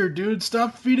monster, dude.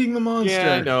 Stop feeding the monster.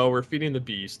 Yeah, I know. We're feeding the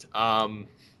beast.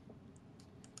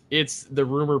 It's the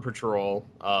rumor patrol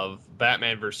of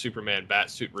Batman vs. Superman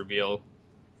Batsuit reveal.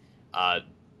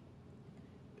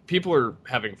 People are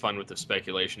having fun with the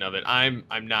speculation of it. I'm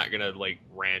not gonna like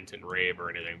rant and rave or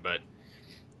anything, but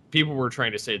people were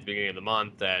trying to say at the beginning of the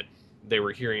month that they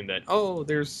were hearing that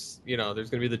there's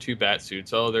gonna be the two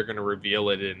Batsuits. Oh, they're gonna reveal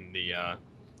it in the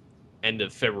end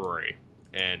of February,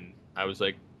 and I was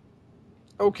like,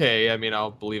 okay. I mean,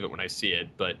 I'll believe it when I see it,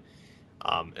 but.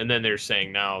 And then they're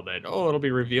saying now that, it'll be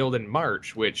revealed in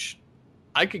March, which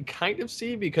I could kind of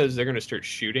see because they're going to start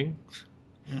shooting.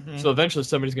 Mm-hmm. So eventually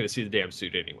somebody's going to see the damn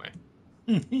suit anyway.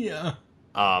 Yeah.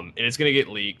 And it's going to get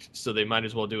leaked, so they might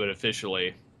as well do it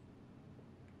officially.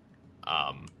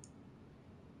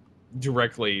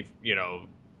 Directly,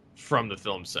 from the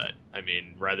film set. I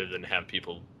mean, rather than have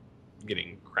people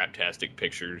getting craptastic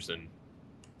pictures and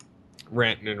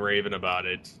ranting and raving about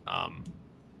it.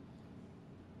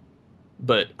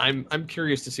 But I'm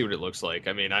curious to see what it looks like.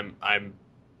 I mean, I'm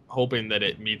hoping that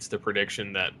it meets the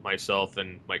prediction that myself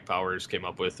and Mike Powers came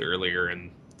up with earlier in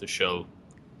the show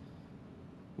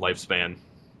lifespan.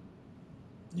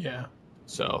 Yeah.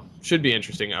 So should be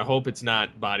interesting. I hope it's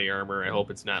not body armor. I hope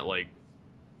it's not like,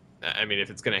 I mean, if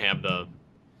it's going to have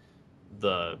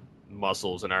the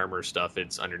muscles and armor stuff,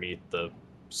 it's underneath the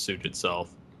suit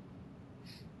itself,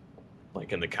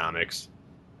 like in the comics.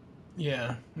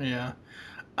 Yeah.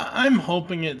 I'm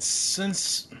hoping it's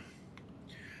since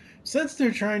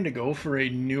they're trying to go for a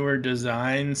newer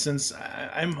design, since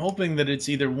I'm hoping that it's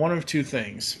either one of two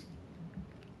things.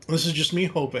 This is just me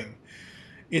hoping.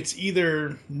 It's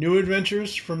either New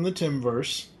Adventures from the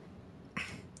Timverse,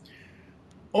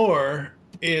 or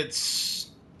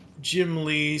it's Jim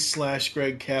Lee /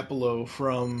 Greg Capullo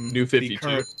from New 52. The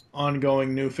current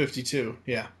ongoing New 52.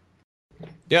 Yeah.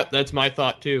 Yep, that's my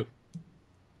thought too.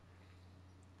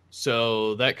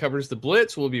 So that covers the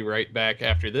Blitz. We'll be right back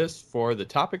after this for the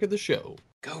topic of the show.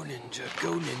 Go Ninja,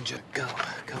 go Ninja, go.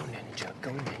 Go Ninja,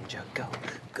 go Ninja, go.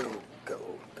 Go, go,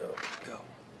 go, go.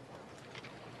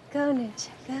 Go Ninja,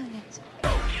 go Ninja.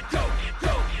 Go, go,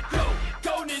 go, go,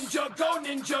 go Ninja. ninja, go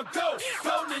ninja, go!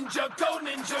 Go ninja, go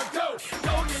ninja, go!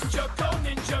 Go ninja, go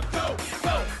ninja, go!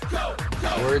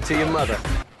 Go! Word to your mother.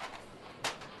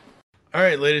 All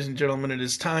right, ladies and gentlemen, it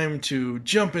is time to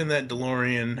jump in that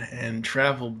DeLorean and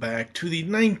travel back to the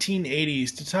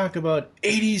 1980s to talk about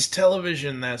 80s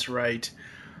television. That's right.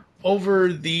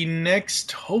 Over the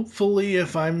next, hopefully,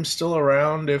 if I'm still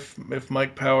around, if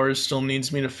Mike Powers still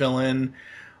needs me to fill in,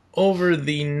 over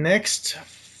the next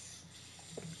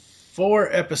 4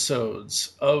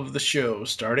 episodes of the show,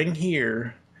 starting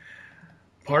here,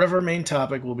 part of our main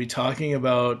topic will be talking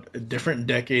about a different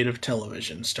decade of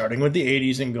television, starting with the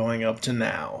 80s and going up to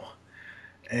now.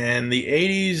 And the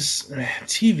 80s,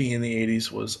 TV in the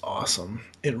 80s was awesome.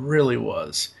 It really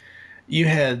was. You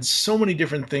had so many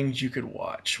different things you could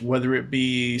watch, whether it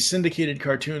be syndicated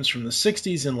cartoons from the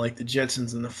 60s and like the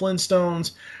Jetsons and the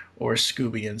Flintstones, or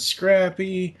Scooby and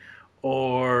Scrappy,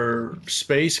 or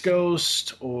Space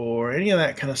Ghost, or any of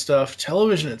that kind of stuff.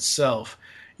 Television itself.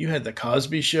 You had The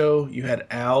Cosby Show, you had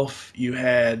Alf, you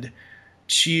had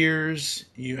Cheers,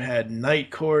 you had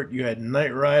Night Court, you had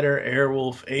Knight Rider,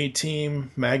 Airwolf,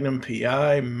 A-Team, Magnum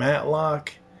P.I.,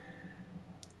 Matlock.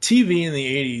 TV in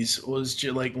the 80s was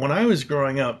just, like, when I was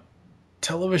growing up,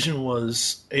 television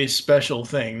was a special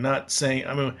thing. Not saying,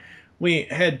 I mean, we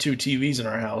had 2 TVs in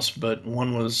our house, but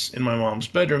one was in my mom's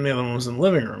bedroom, the other one was in the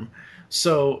living room.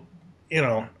 So, you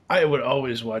know, I would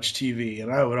always watch TV,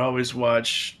 and I would always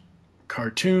watch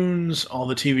cartoons, all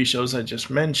the TV shows I just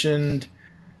mentioned.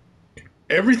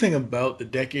 Everything about the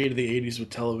decade of the 80s with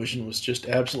television was just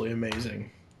absolutely amazing.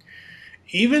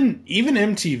 Even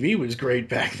MTV was great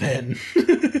back then.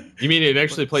 You mean it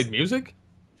actually played music?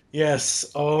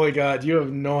 Yes. Oh my god, you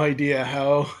have no idea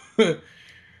how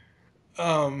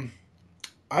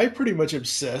I pretty much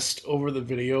obsessed over the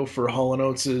video for Hall &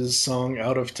 Oates' song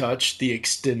Out of Touch, the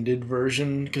extended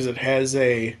version, because it has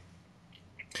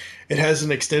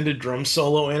an extended drum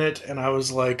solo in it, and I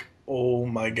was like, oh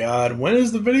my god, when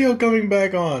is the video coming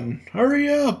back on?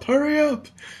 Hurry up, hurry up!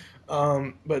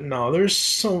 But no, there's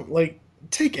so, like,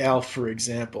 take Alf, for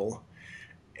example.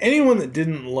 Anyone that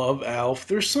didn't love Alf,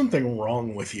 there's something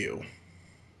wrong with you.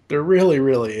 There really,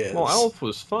 really is. Well, Alf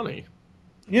was funny.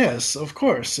 Yes, of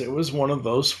course. It was one of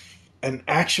those, an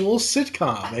actual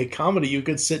sitcom, a comedy you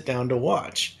could sit down to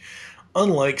watch.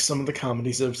 Unlike some of the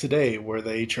comedies of today, where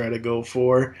they try to go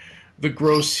for the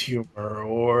gross humor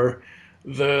or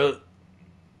the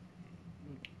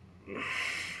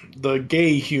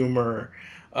gay humor,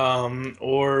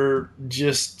 or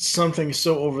just something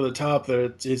so over the top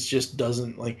that it just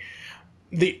doesn't, like,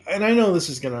 and I know this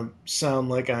is gonna sound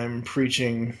like I'm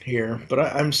preaching here, but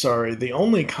I'm sorry. The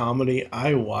only comedy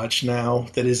I watch now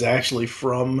that is actually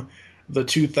from the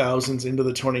 2000s into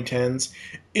the 2010s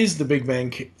is The Big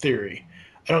Bang Theory.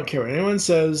 I don't care what anyone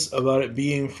says about it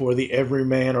being for the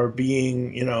everyman or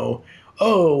being, you know,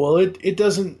 oh, well, it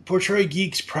doesn't portray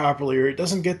geeks properly, or it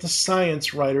doesn't get the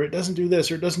science right, or it doesn't do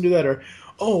this, or it doesn't do that, or,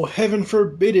 oh, heaven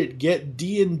forbid it get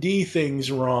D&D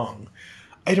things wrong.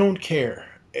 I don't care.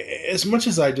 As much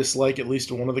as I dislike at least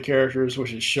one of the characters,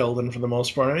 which is Sheldon for the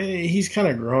most part, I mean, he's kind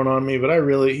of grown on me, but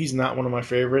he's not one of my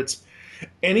favorites.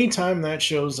 Anytime that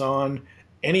show's on,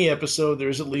 any episode,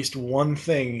 there's at least one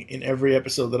thing in every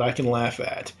episode that I can laugh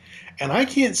at. And I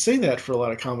can't say that for a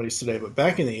lot of comedies today, but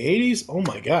back in the 80s, oh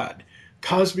my god.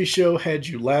 Cosby Show had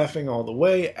you laughing all the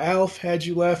way. Alf had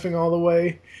you laughing all the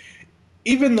way.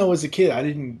 Even though as a kid I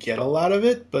didn't get a lot of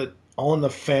it, but All in the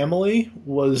Family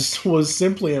was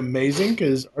simply amazing,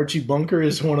 because Archie Bunker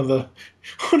is one of the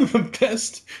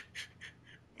best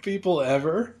people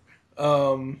ever.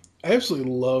 I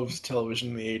absolutely loved television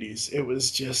in the 80s. It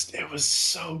was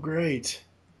so great.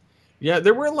 Yeah,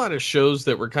 there were a lot of shows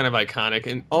that were kind of iconic,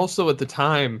 and also at the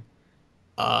time,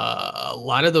 a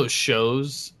lot of those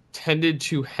shows tended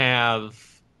to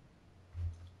have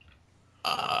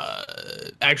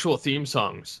actual theme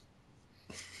songs.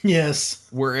 Yes.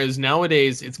 Whereas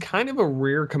nowadays, it's kind of a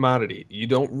rare commodity. You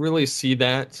don't really see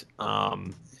that.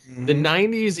 The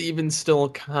 90s even still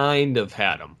kind of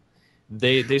had them.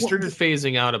 They started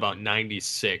phasing out about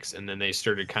 96, and then they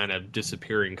started kind of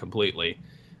disappearing completely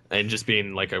and just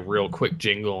being like a real quick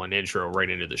jingle and intro right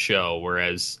into the show.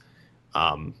 Whereas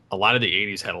a lot of the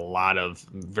 80s had a lot of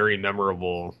very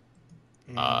memorable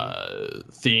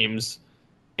themes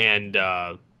and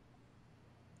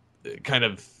kind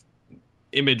of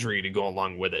imagery to go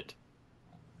along with it.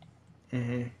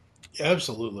 Mm-hmm. Yeah,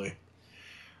 absolutely.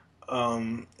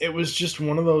 It was just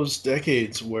one of those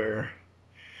decades where,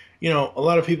 you know, a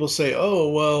lot of people say, oh,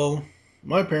 well,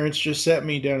 my parents just sat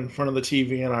me down in front of the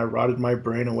TV and I rotted my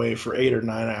brain away for 8 or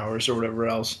 9 hours or whatever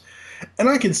else. And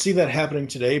I can see that happening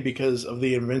today because of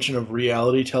the invention of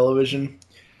reality television.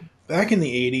 back in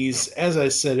the 80s, as I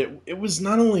said, it was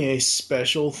not only a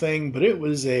special thing, but it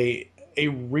was a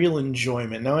real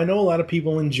enjoyment. Now, I know a lot of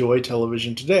people enjoy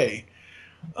television today,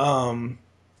 um,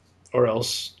 or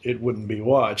else it wouldn't be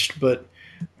watched. But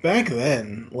back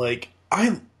then, like,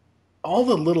 all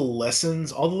the little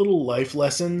lessons, all the little life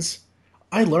lessons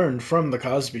I learned from The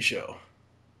Cosby Show.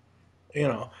 You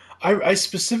know, I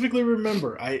specifically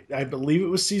remember, I believe it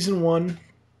was season one.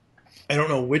 I don't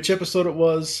know which episode it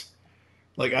was.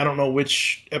 Like, I don't know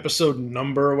which episode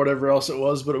number or whatever else it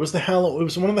was, but it was it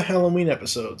was one of the Halloween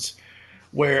episodes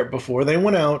where before they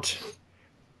went out,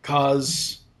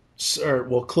 Cliff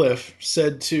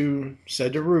said to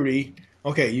Rudy,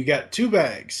 "Okay, you got two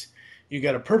bags. You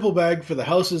got a purple bag for the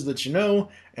houses that you know,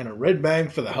 and a red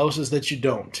bag for the houses that you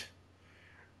don't."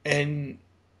 And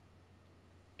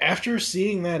after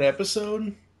seeing that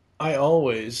episode, I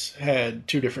always had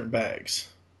two different bags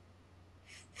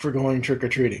for going trick or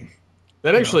treating.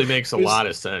 That actually makes a lot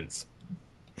of sense.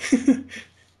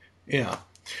 Yeah.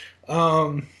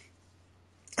 And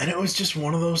it was just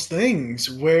one of those things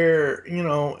where,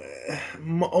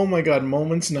 oh my God,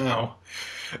 moments now.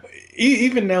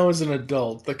 Even now as an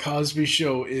adult, The Cosby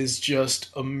Show is just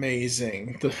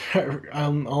amazing.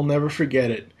 I'll never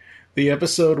forget it. The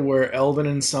episode where Eldon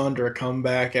and Sandra come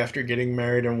back after getting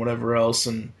married and whatever else,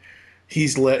 and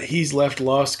he's left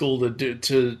law school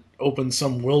to open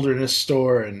some wilderness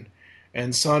store,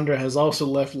 and Sandra has also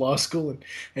left law school,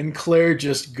 and Claire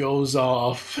just goes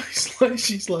off.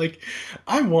 She's like,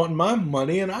 "I want my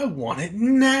money and I want it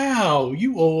now.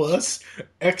 You owe us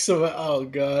X amount." Oh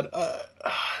God,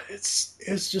 it's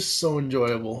just so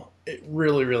enjoyable. It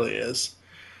really, really is.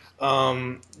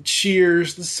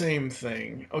 Cheers, the same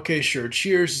thing. Okay, sure.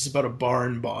 Cheers is about a bar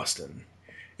in Boston.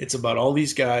 It's about all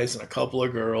these guys and a couple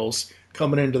of girls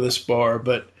coming into this bar,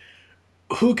 but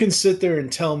who can sit there and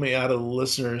tell me out of the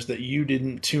listeners that you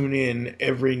didn't tune in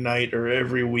every night or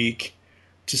every week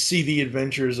to see the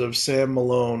adventures of Sam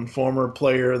Malone, former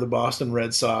player of the Boston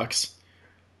Red Sox,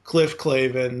 Cliff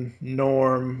Clavin,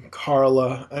 Norm,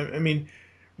 Carla? I mean,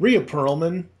 Rhea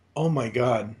Perlman, oh my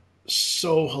God,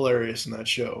 so hilarious in that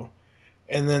show.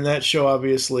 And then that show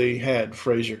obviously had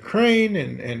Fraser Crane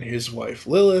and his wife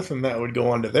Lilith, and that would go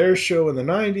on to their show in the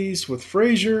 90s with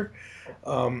Fraser.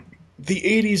 The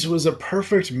 80s was a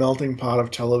perfect melting pot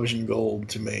of television gold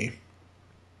to me.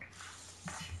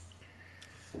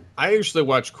 I actually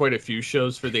watched quite a few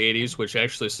shows for the 80s, which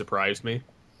actually surprised me.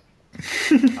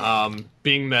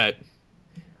 Being that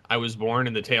I was born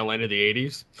in the tail end of the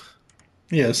 80s.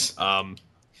 Yes.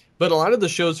 But a lot of the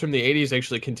shows from the 80s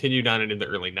actually continued on into the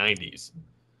early 90s.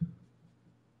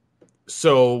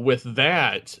 So with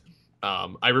that,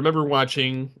 I remember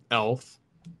watching Elf.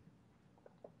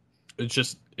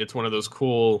 It's one of those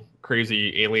cool,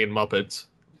 crazy alien Muppets.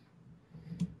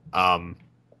 I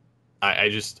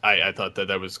thought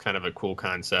that was kind of a cool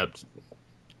concept.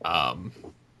 I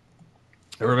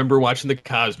remember watching The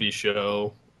Cosby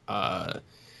Show. A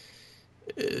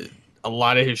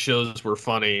lot of his shows were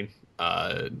funny,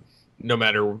 no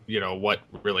matter what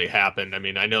really happened. I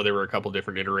mean, I know there were a couple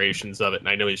different iterations of it, and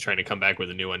I know he's trying to come back with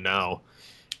a new one now.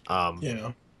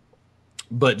 Yeah.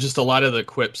 But just a lot of the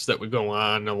quips that would go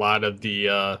on, a lot of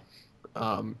the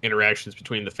interactions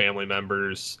between the family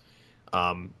members,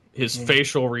 his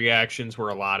facial reactions were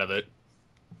a lot of it.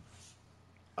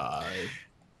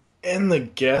 And the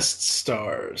guest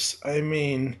stars. I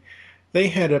mean, they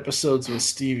had episodes with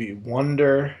Stevie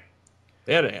Wonder.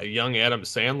 They had a young Adam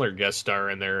Sandler guest star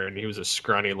in there, and he was a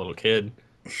scrawny little kid.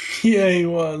 Yeah, he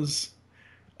was.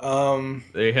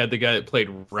 They had the guy that played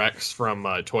Rex from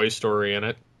Toy Story in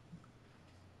it.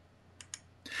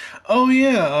 Oh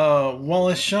yeah,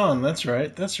 Wallace Shawn. That's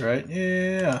right.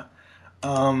 Yeah.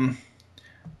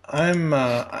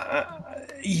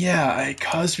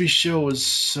 Cosby Show was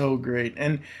so great,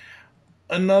 and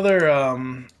another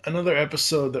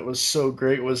episode that was so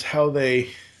great was how there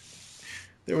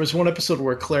was one episode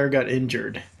where Claire got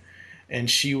injured, and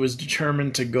she was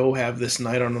determined to go have this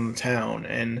night out on the town,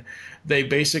 and they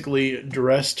basically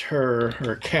dressed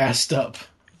her cast up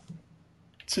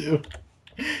to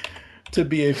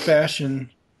be a fashion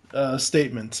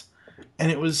statement.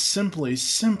 And it was simply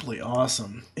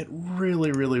awesome. It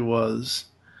really, really was.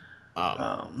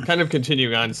 Kind of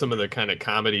continuing on some of the kind of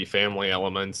comedy family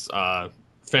elements,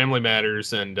 Family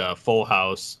Matters and Full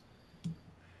House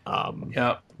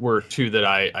were two that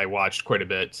I watched quite a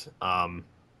bit.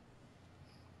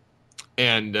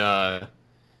 And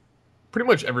pretty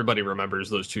much everybody remembers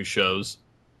those two shows.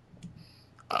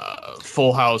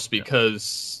 Full House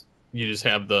because you just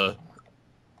have the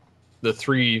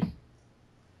three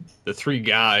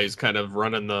guys kind of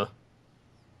running the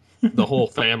whole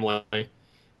family.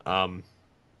 And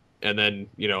then,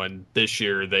 and this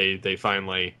year they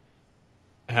finally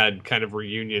had kind of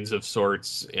reunions of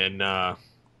sorts in Dan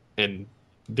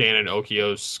and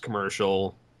Okio's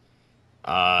commercial,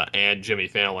 and Jimmy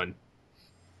Fallon,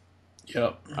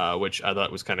 Yep. which I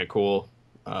thought was kind of cool.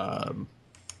 Um,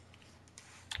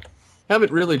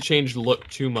 haven't really changed the look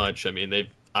too much. I mean, they've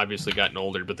obviously gotten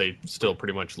older, but they still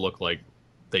pretty much look like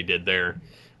they did there.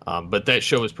 But that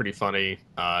show was pretty funny.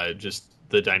 Just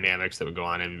the dynamics that would go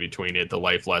on in between it, the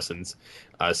life lessons.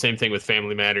 Same thing with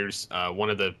Family Matters. One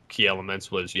of the key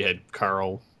elements was you had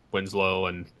Carl Winslow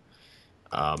and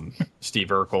Steve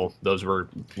Urkel. Those were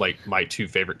like my two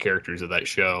favorite characters of that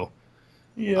show,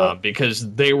 Yeah.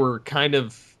 because they were kind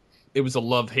of, it was a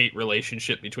love-hate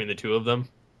relationship between the two of them.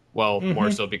 Well,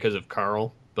 more so because of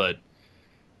Carl, but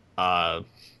uh,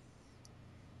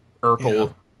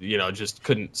 Urkel, just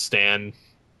couldn't stand,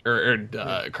 or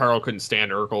Carl couldn't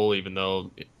stand Urkel, even though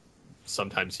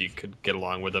sometimes he could get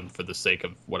along with him for the sake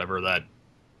of whatever that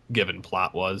given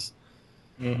plot was.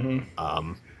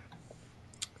 Um,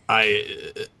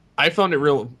 I found it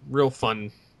real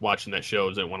fun watching that show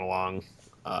as it went along,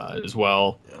 as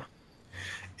well.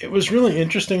 It was really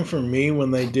interesting for me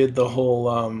when they did the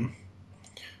whole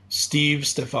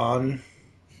Stefan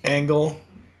angle,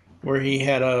 where he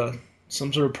had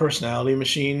some sort of personality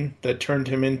machine that turned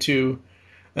him into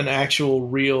an actual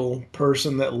real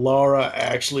person that Laura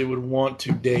actually would want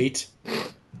to date.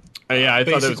 Yeah, I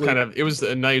thought Basically, it was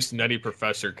a nice nutty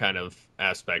professor kind of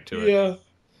aspect to it.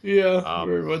 Yeah,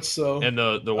 very much so. And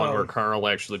the one where Carl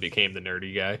actually became the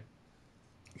nerdy guy,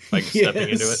 like yes. stepping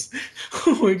into it.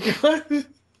 Oh my god.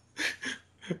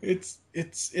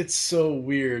 It's so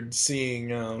weird seeing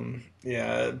no,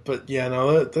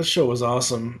 that show was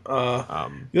awesome. The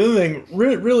other thing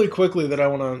really quickly that I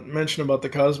want to mention about the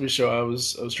Cosby Show, I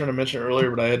was trying to mention it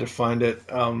earlier, but I had to find it.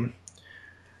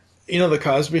 The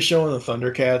Cosby Show and the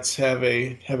Thundercats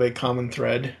have a common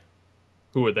thread.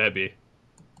 Who would that be?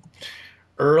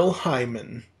 Earl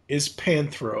Hyman is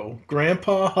Panthro.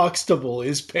 Grandpa Huxtable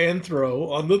is Panthro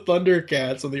on the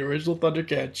Thundercats, on the original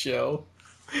Thundercats show.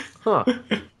 Huh.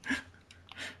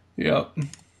 Yep.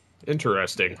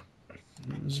 Interesting.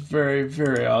 It was very,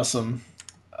 very awesome.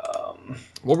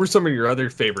 What were some of your other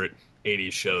favorite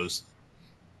 80s shows?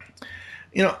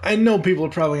 I know people are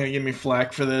probably going to give me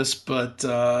flack for this, but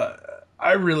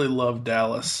I really love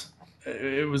Dallas.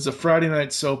 It was a Friday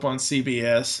night soap on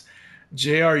CBS.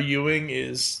 J.R. Ewing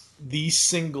is the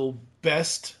single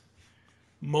best,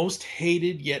 most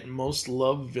hated yet most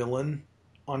loved villain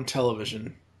on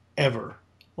television ever.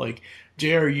 Like,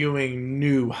 J.R. Ewing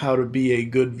knew how to be a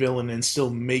good villain and still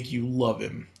make you love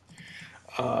him.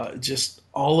 Just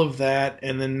all of that,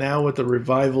 and then now with the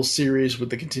revival series, with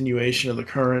the continuation of the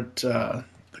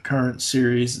current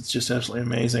series, it's just absolutely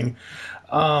amazing.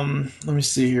 Let me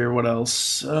see here. What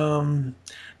else?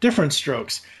 Different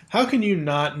Strokes. How can you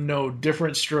not know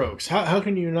Different Strokes? How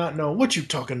can you not know what you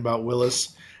talking about,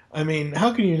 Willis? I mean,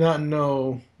 how can you not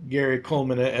know Gary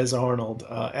Coleman as Arnold?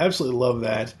 Absolutely love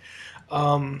that.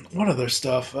 What other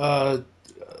stuff?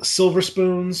 Silver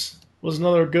Spoons was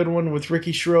another good one with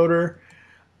Ricky Schroeder.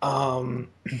 Of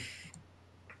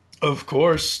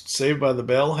course, Saved by the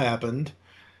Bell happened.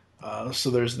 So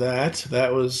there's that.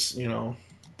 That was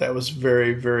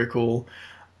very, very cool.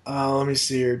 Let me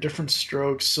see here. Different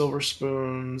Strokes, Silver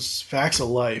Spoons, Facts of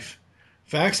Life.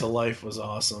 Facts of Life was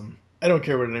awesome. I don't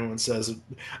care what anyone says.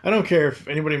 I don't care if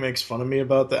anybody makes fun of me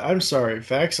about that. I'm sorry.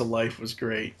 Facts of Life was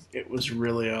great. It was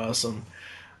really awesome.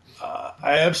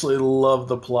 I absolutely loved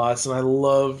the plots, and I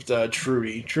loved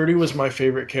Trudy. Trudy was my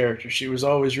favorite character. She was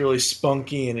always really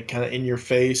spunky and kind of in your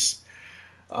face.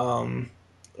 It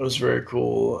was very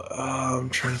cool. I'm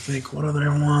trying to think, what other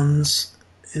ones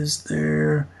is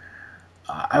there?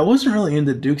 I wasn't really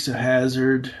into Dukes of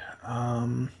Hazzard.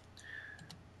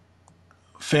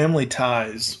 Family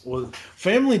Ties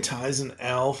and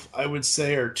Alf, I would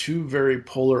say, are two very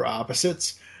polar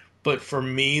opposites. But for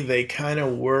me, they kind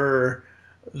of were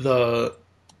the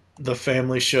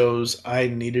family shows I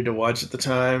needed to watch at the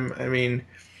time. I mean,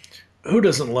 who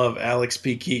doesn't love Alex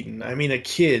P. Keaton? I mean, a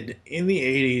kid in the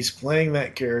 80s playing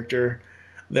that character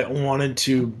that wanted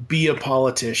to be a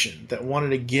politician, that wanted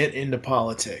to get into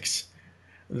politics.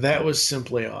 That was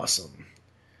simply awesome.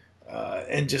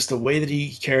 And just the way that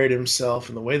he carried himself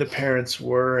and the way the parents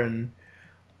were, and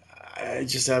I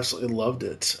just absolutely loved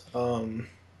it. I'm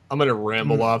going to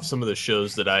ramble off some of the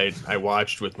shows that I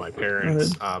watched with my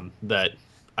parents, that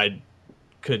I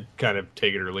could kind of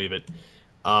take it or leave it.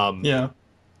 Yeah.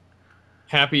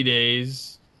 Happy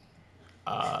Days,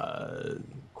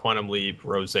 Quantum Leap,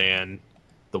 Roseanne,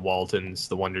 The Waltons,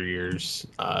 The Wonder Years,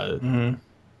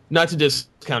 Not to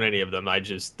discount any of them,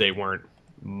 they weren't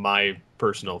my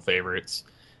personal favorites.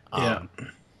 Yeah.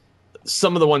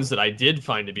 Some of the ones that I did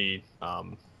find to be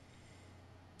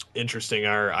interesting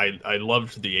are I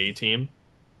loved the A-Team.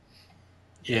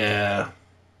 Yeah.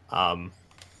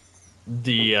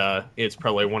 It's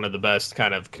probably one of the best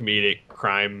kind of comedic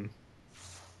crime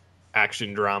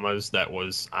action dramas that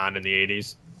was on in the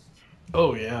 80s.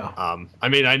 Oh, yeah. I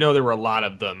mean, I know there were a lot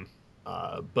of them,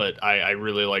 but I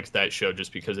really liked that show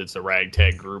just because it's a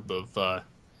ragtag group of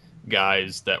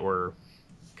guys that were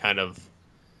kind of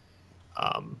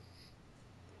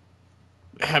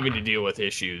having to deal with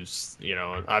issues,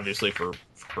 obviously for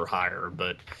hire,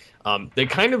 but they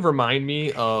kind of remind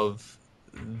me of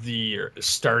the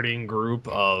starting group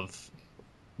of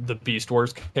the Beast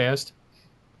Wars cast.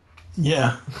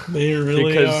 Yeah, they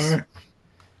really are.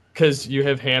 Because you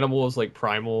have Hannibal as like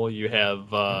Primal, you have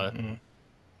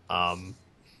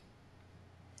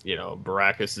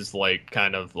Baracus is like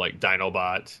kind of like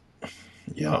Dinobot.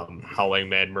 Yeah. Howling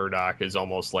Mad Murdock is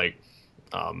almost like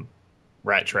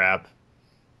Rat Trap,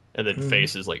 and then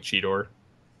Face is like Cheetor.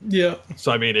 Yeah.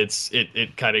 So I mean,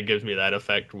 it kind of gives me that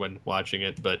effect when watching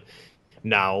it, but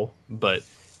I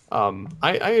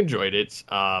enjoyed it.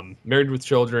 Married with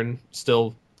Children,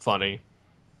 still funny.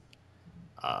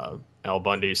 Al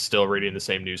Bundy's still reading the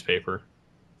same newspaper,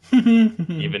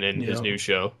 even in his new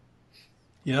show.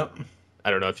 Yep.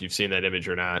 I don't know if you've seen that image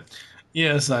or not.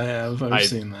 Yes, I have. I've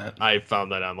seen that. I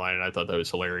found that online, and I thought that was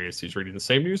hilarious. He's reading the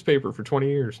same newspaper for 20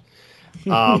 years.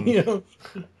 Yep.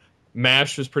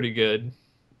 MASH was pretty good.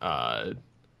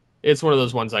 It's one of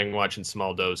those ones I can watch in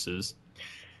small doses.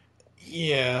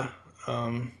 Yeah.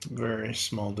 Very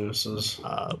small doses.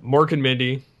 Mork and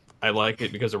Mindy, I like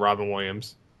it because of Robin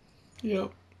Williams. Yep.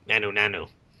 Nanu.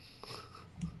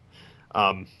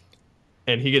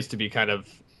 And he gets to be kind of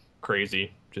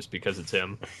crazy just because it's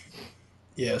him.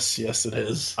 Yes, it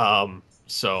is.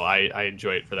 So I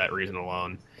enjoy it for that reason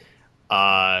alone.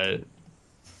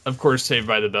 Of course, Saved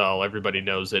by the Bell. Everybody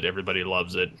knows it. Everybody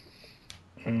loves it.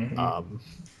 Mm-hmm.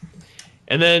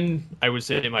 And then I would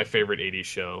say my favorite 80s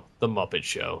show, The Muppet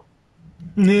Show.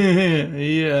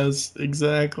 Yes,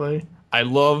 exactly. I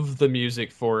love the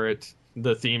music for it,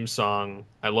 the theme song.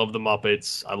 I love the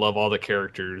Muppets. I love all the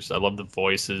characters. I love the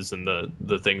voices and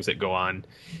the things that go on.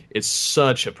 It's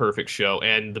such a perfect show.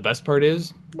 And the best part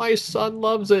is, my son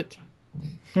loves it.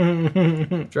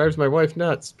 Drives my wife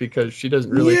nuts because she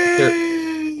doesn't really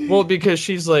care. Well, because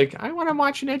she's like, I want to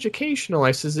watch an educational.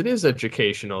 I says, it is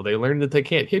educational. They learn that they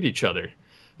can't hit each other.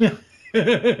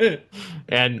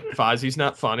 And Fozzie's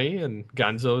not funny, and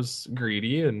Gonzo's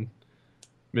greedy, and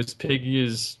Miss Piggy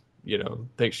is,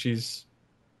 thinks she's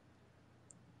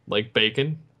like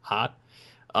bacon, hot.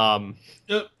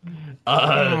 Yep.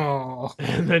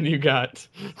 And then you got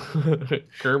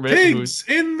Kermit, Pigs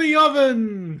in the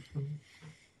oven,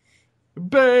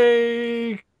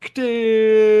 baked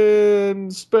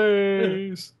in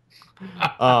space.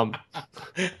 Wow.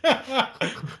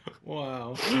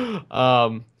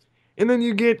 And then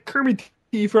you get Kermit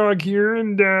the Frog here,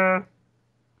 and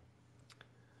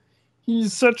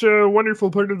he's such a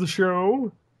wonderful part of the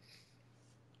show.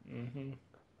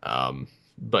 Mm-hmm.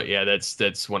 But yeah,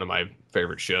 that's one of my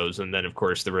favorite shows. And then, of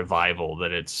course, the revival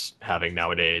that it's having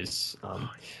nowadays.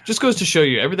 Just goes to show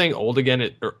you, everything old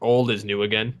again, or old is new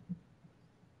again.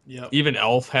 Yep. Even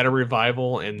Elf had a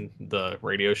revival in the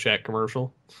Radio Shack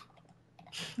commercial.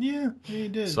 Yeah, he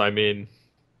did. So I mean,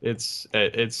 it's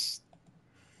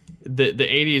the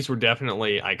 80s were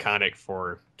definitely iconic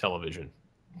for television.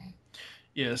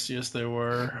 Yes, they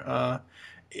were.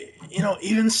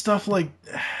 Even stuff like,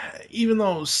 even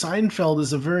though Seinfeld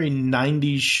is a very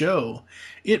 90s show,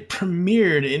 it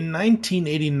premiered in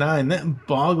 1989. That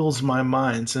boggles my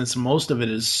mind since most of it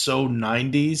is so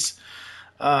 90s.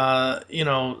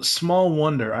 Small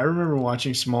Wonder. I remember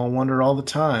watching Small Wonder all the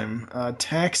time.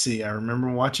 Taxi, I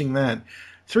remember watching that.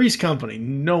 Three's Company.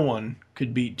 No one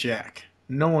could beat Jack.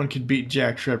 No one could beat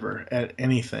Jack Tripper at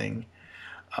anything.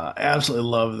 Absolutely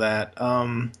love that.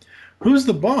 Who's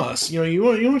the Boss? You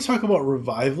want to talk about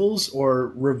revivals or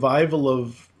revival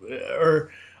of, or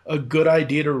a good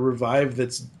idea to revive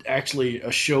that's actually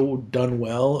a show done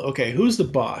well? Okay, Who's the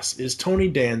Boss is Tony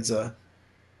Danza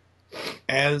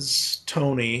as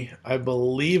Tony. I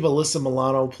believe Alyssa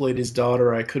Milano played his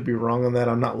daughter. I could be wrong on that.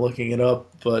 I'm not looking it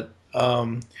up, but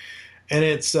and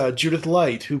it's Judith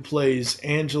Light who plays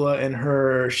Angela,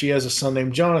 and she has a son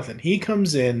named Jonathan. He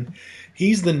comes in.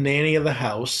 He's the nanny of the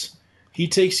house. He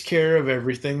takes care of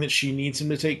everything that she needs him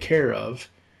to take care of.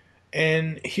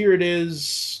 And here it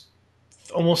is,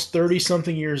 almost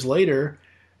 30-something years later,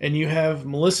 and you have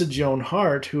Melissa Joan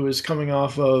Hart, who is coming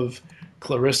off of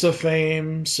Clarissa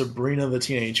fame, Sabrina the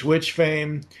Teenage Witch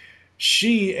fame.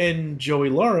 She and Joey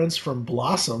Lawrence from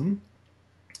Blossom,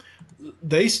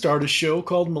 they start a show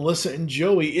called Melissa and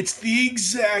Joey. It's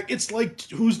like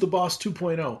Who's the Boss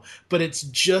 2.0, but it's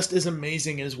just as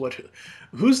amazing as what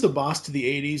Who's the Boss to the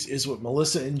 80s is what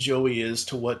Melissa and Joey is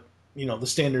to what, the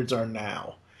standards are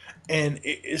now. And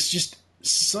it's just,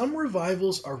 some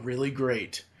revivals are really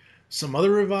great. Some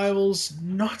other revivals,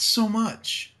 not so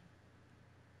much.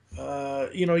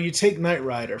 You take Knight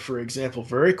Rider, for example,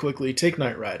 very quickly. Take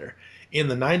Knight Rider. In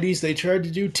the 90s, they tried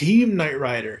to do Team Knight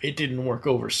Rider. It didn't work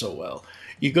over so well.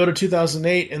 You go to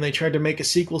 2008, and they tried to make a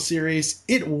sequel series.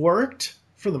 It worked.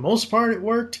 For the most part, it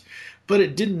worked. But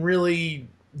it didn't really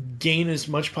gain as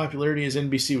much popularity as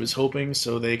NBC was hoping,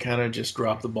 so they kind of just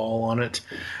dropped the ball on it.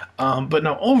 But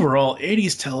now, overall,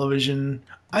 80s television,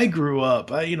 I grew up.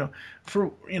 I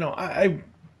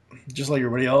just like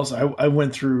everybody else, I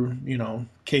went through,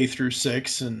 K through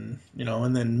 6 and,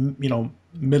 and then,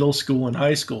 middle school and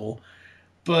high school.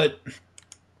 But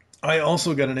I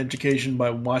also got an education by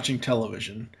watching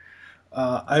television.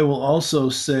 I will also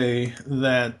say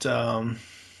that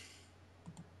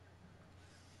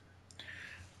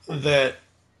that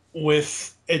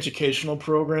with educational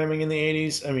programming in the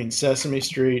 80s, I mean, Sesame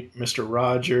Street, Mr.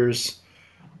 Rogers,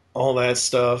 all that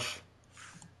stuff,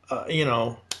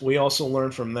 we also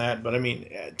learned from that. But I mean,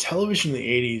 television in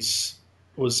the 80s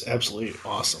was absolutely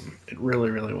awesome. It really,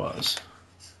 really was.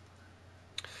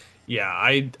 Yeah,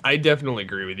 I definitely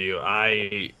agree with you.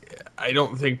 I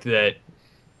don't think that.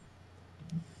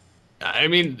 I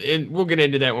mean, and we'll get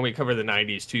into that when we cover the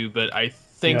 90s too, but I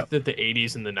think that the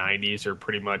 80s and the 90s are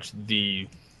pretty much the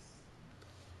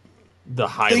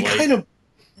highlight.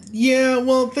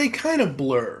 They kind of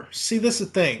blur. See, that's the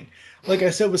thing. Like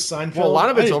I said with Seinfeld, well, a lot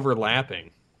of it's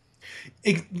overlapping.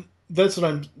 That's what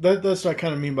I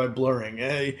kind of mean by blurring.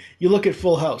 You look at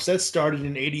Full House. That started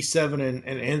in 87 and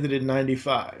ended in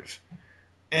 95.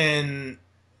 And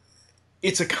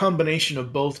it's a combination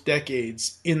of both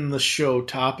decades in the show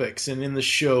topics and in the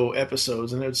show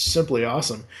episodes, and it's simply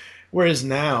awesome. Whereas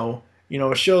now,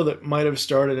 a show that might have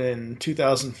started in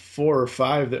 2004 or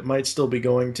 5 that might still be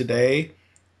going today,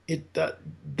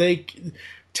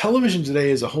 television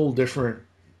today is a whole different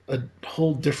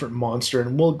monster,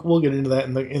 and we'll get into that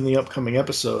in the upcoming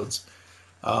episodes.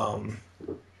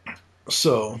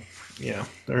 So yeah,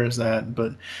 there is that.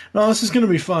 But no, this is going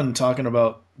to be fun talking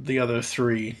about the other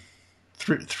three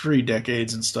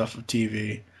decades and stuff of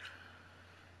TV.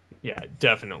 Yeah,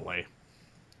 definitely.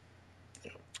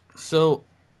 So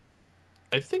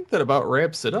I think that about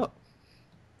wraps it up.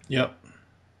 Yep.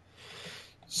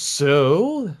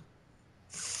 So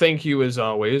thank you, as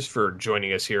always, for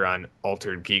joining us here on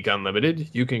Altered Geek Unlimited.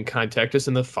 You can contact us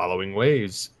in the following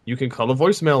ways. You can call the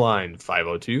voicemail line,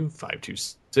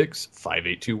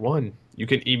 502-526-5821. You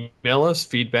can email us,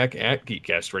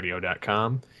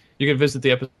 feedback@geekcastradio.com. You can visit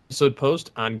the episode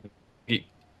post on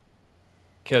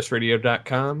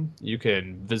geekcastradio.com. You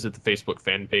can visit the Facebook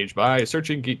fan page by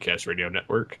searching GeekCast Radio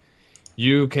Network.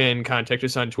 You can contact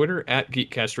us on Twitter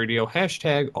 @GeekCastRadio,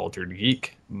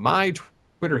 #AlteredGeek. My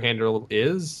Twitter handle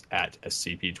is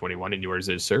 @SCP21, and yours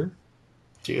is, sir?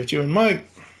 TFU and Mike.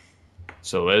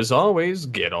 So as always,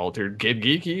 get altered, get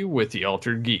geeky with the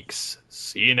Altered Geeks.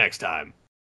 See you next time.